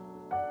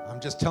 I'm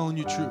just telling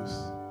you truth.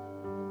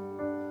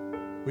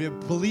 We have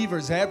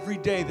believers every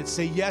day that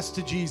say yes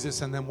to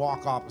Jesus and then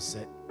walk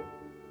opposite.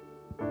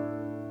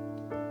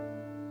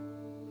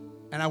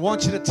 And I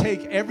want you to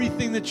take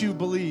everything that you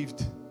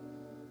believed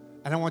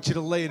and I want you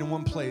to lay it in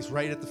one place,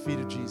 right at the feet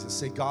of Jesus.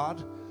 Say,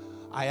 God,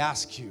 I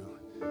ask you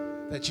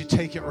that you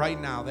take it right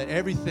now, that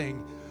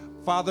everything,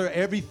 Father,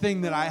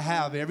 everything that I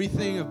have,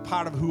 everything a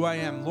part of who I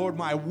am, Lord,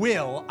 my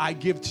will, I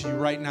give to you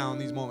right now in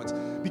these moments.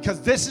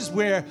 Because this is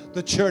where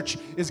the church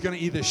is going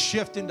to either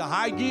shift into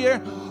high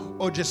gear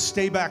or just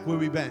stay back where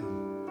we've been.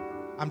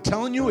 I'm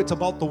telling you, it's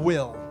about the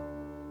will.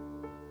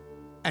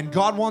 And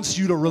God wants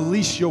you to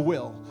release your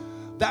will.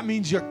 That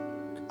means you're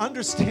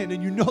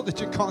understanding, you know that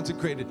you're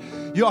consecrated.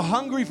 You're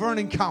hungry for an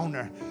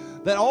encounter.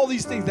 That all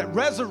these things, that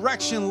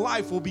resurrection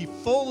life will be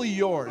fully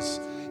yours.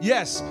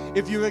 Yes,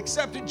 if you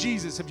accepted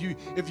Jesus, if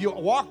you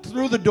walked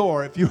through the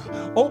door, if you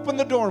opened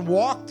the door and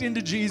walked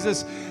into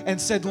Jesus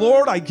and said,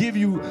 Lord, I give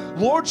you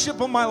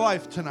lordship of my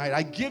life tonight.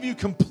 I give you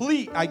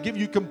complete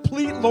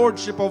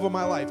lordship over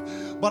my life.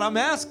 But I'm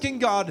asking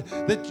God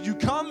that you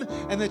come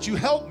and that you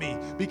help me,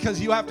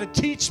 because you have to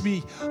teach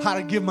me how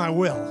to give my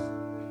will.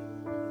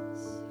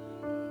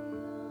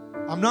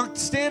 I'm not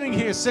standing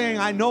here saying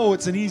I know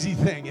it's an easy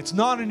thing. It's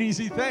not an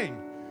easy thing.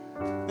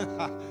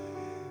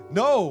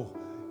 No,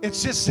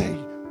 it's just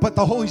saying, but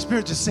the Holy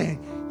Spirit just saying,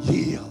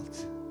 yield.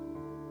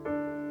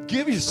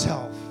 Give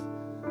yourself.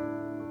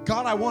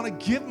 God, I want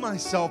to give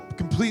myself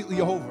completely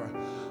over.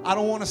 I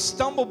don't want to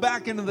stumble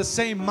back into the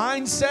same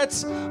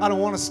mindsets. I don't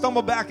want to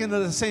stumble back into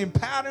the same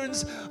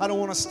patterns. I don't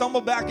want to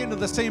stumble back into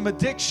the same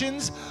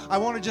addictions. I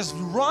want to just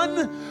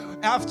run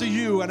after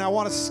you, and I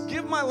want to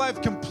give my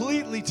life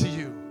completely to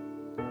you.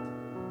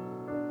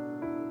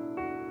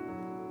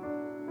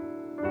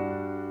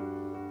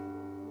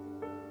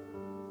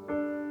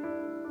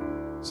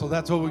 So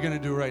that's what we're going to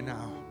do right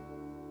now.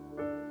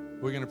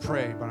 We're going to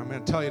pray, but I'm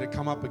going to tell you to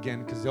come up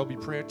again, because there'll be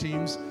prayer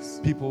teams.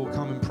 People will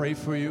come and pray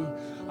for you.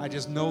 I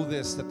just know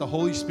this, that the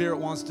Holy Spirit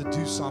wants to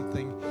do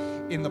something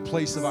in the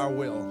place of our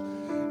will.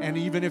 And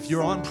even if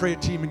you're on prayer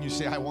team and you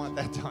say, I want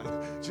that done,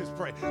 just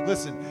pray.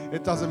 Listen,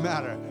 it doesn't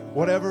matter.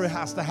 Whatever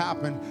has to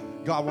happen,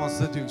 God wants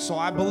to do. So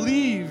I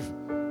believe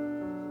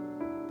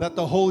that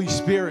the Holy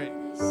Spirit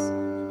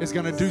is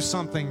going to do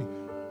something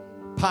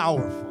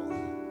powerful.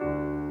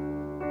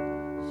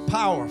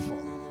 Powerful.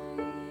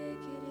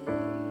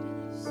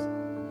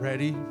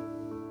 Ready?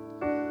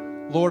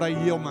 Lord, I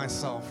yield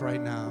myself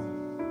right now.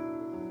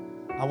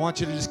 I want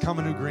you to just come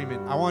in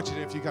agreement. I want you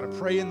to, if you got to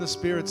pray in the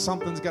Spirit,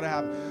 something's got to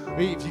happen.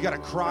 If you got to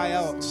cry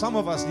out, some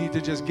of us need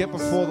to just get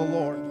before the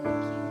Lord.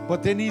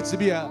 But there needs to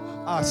be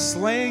a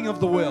slaying of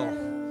the will.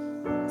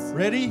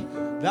 Ready?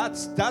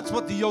 That's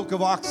what the yoke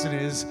of oxen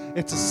is.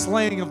 It's a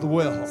slaying of the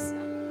will.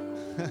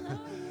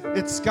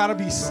 It's got to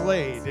be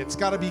slayed. It's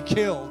got to be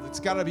killed. It's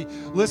got to be.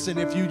 Listen,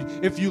 if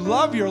you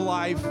love your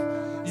life,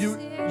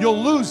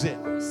 you'll lose it.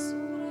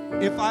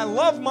 If I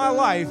love my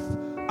life,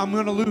 I'm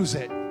going to lose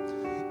it.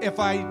 If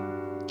I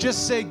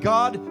just say,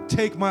 God,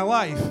 take my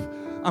life,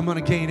 I'm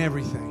going to gain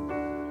everything.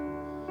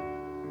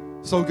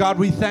 So God,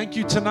 we thank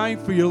you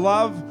tonight for your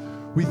love.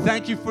 We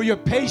thank you for your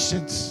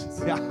patience.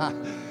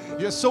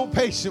 You're so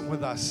patient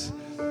with us.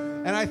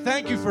 And I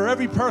thank you for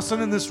every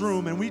person in this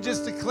room. And we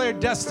just declare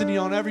destiny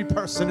on every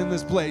person in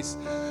this place.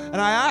 And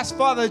I ask,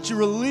 Father, that you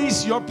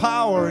release your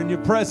power and your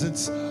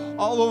presence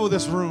all over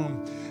this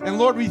room. And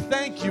Lord, we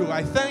thank you.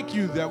 I thank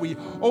you that we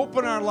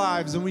open our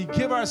lives and we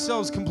give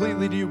ourselves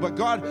completely to you. But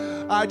God,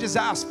 I just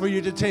ask for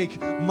you to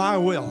take my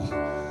will,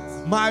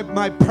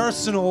 my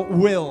personal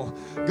will.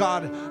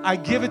 God, I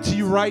give it to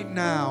you right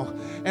now.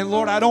 And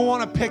Lord, I don't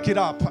want to pick it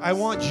up. I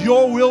want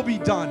your will be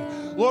done.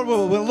 Lord,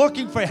 we're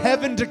looking for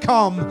heaven to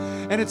come,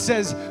 and it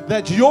says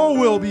that your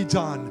will be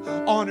done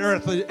on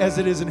earth as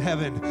it is in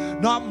heaven.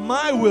 Not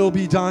my will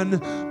be done,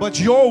 but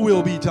your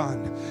will be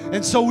done.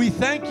 And so we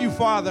thank you,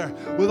 Father,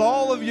 with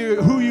all of you,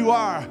 who you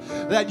are,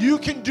 that you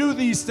can do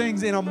these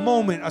things in a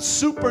moment, a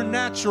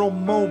supernatural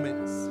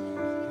moment.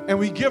 And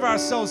we give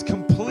ourselves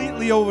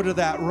completely over to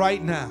that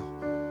right now.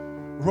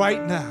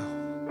 Right now.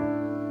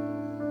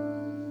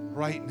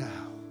 Right now.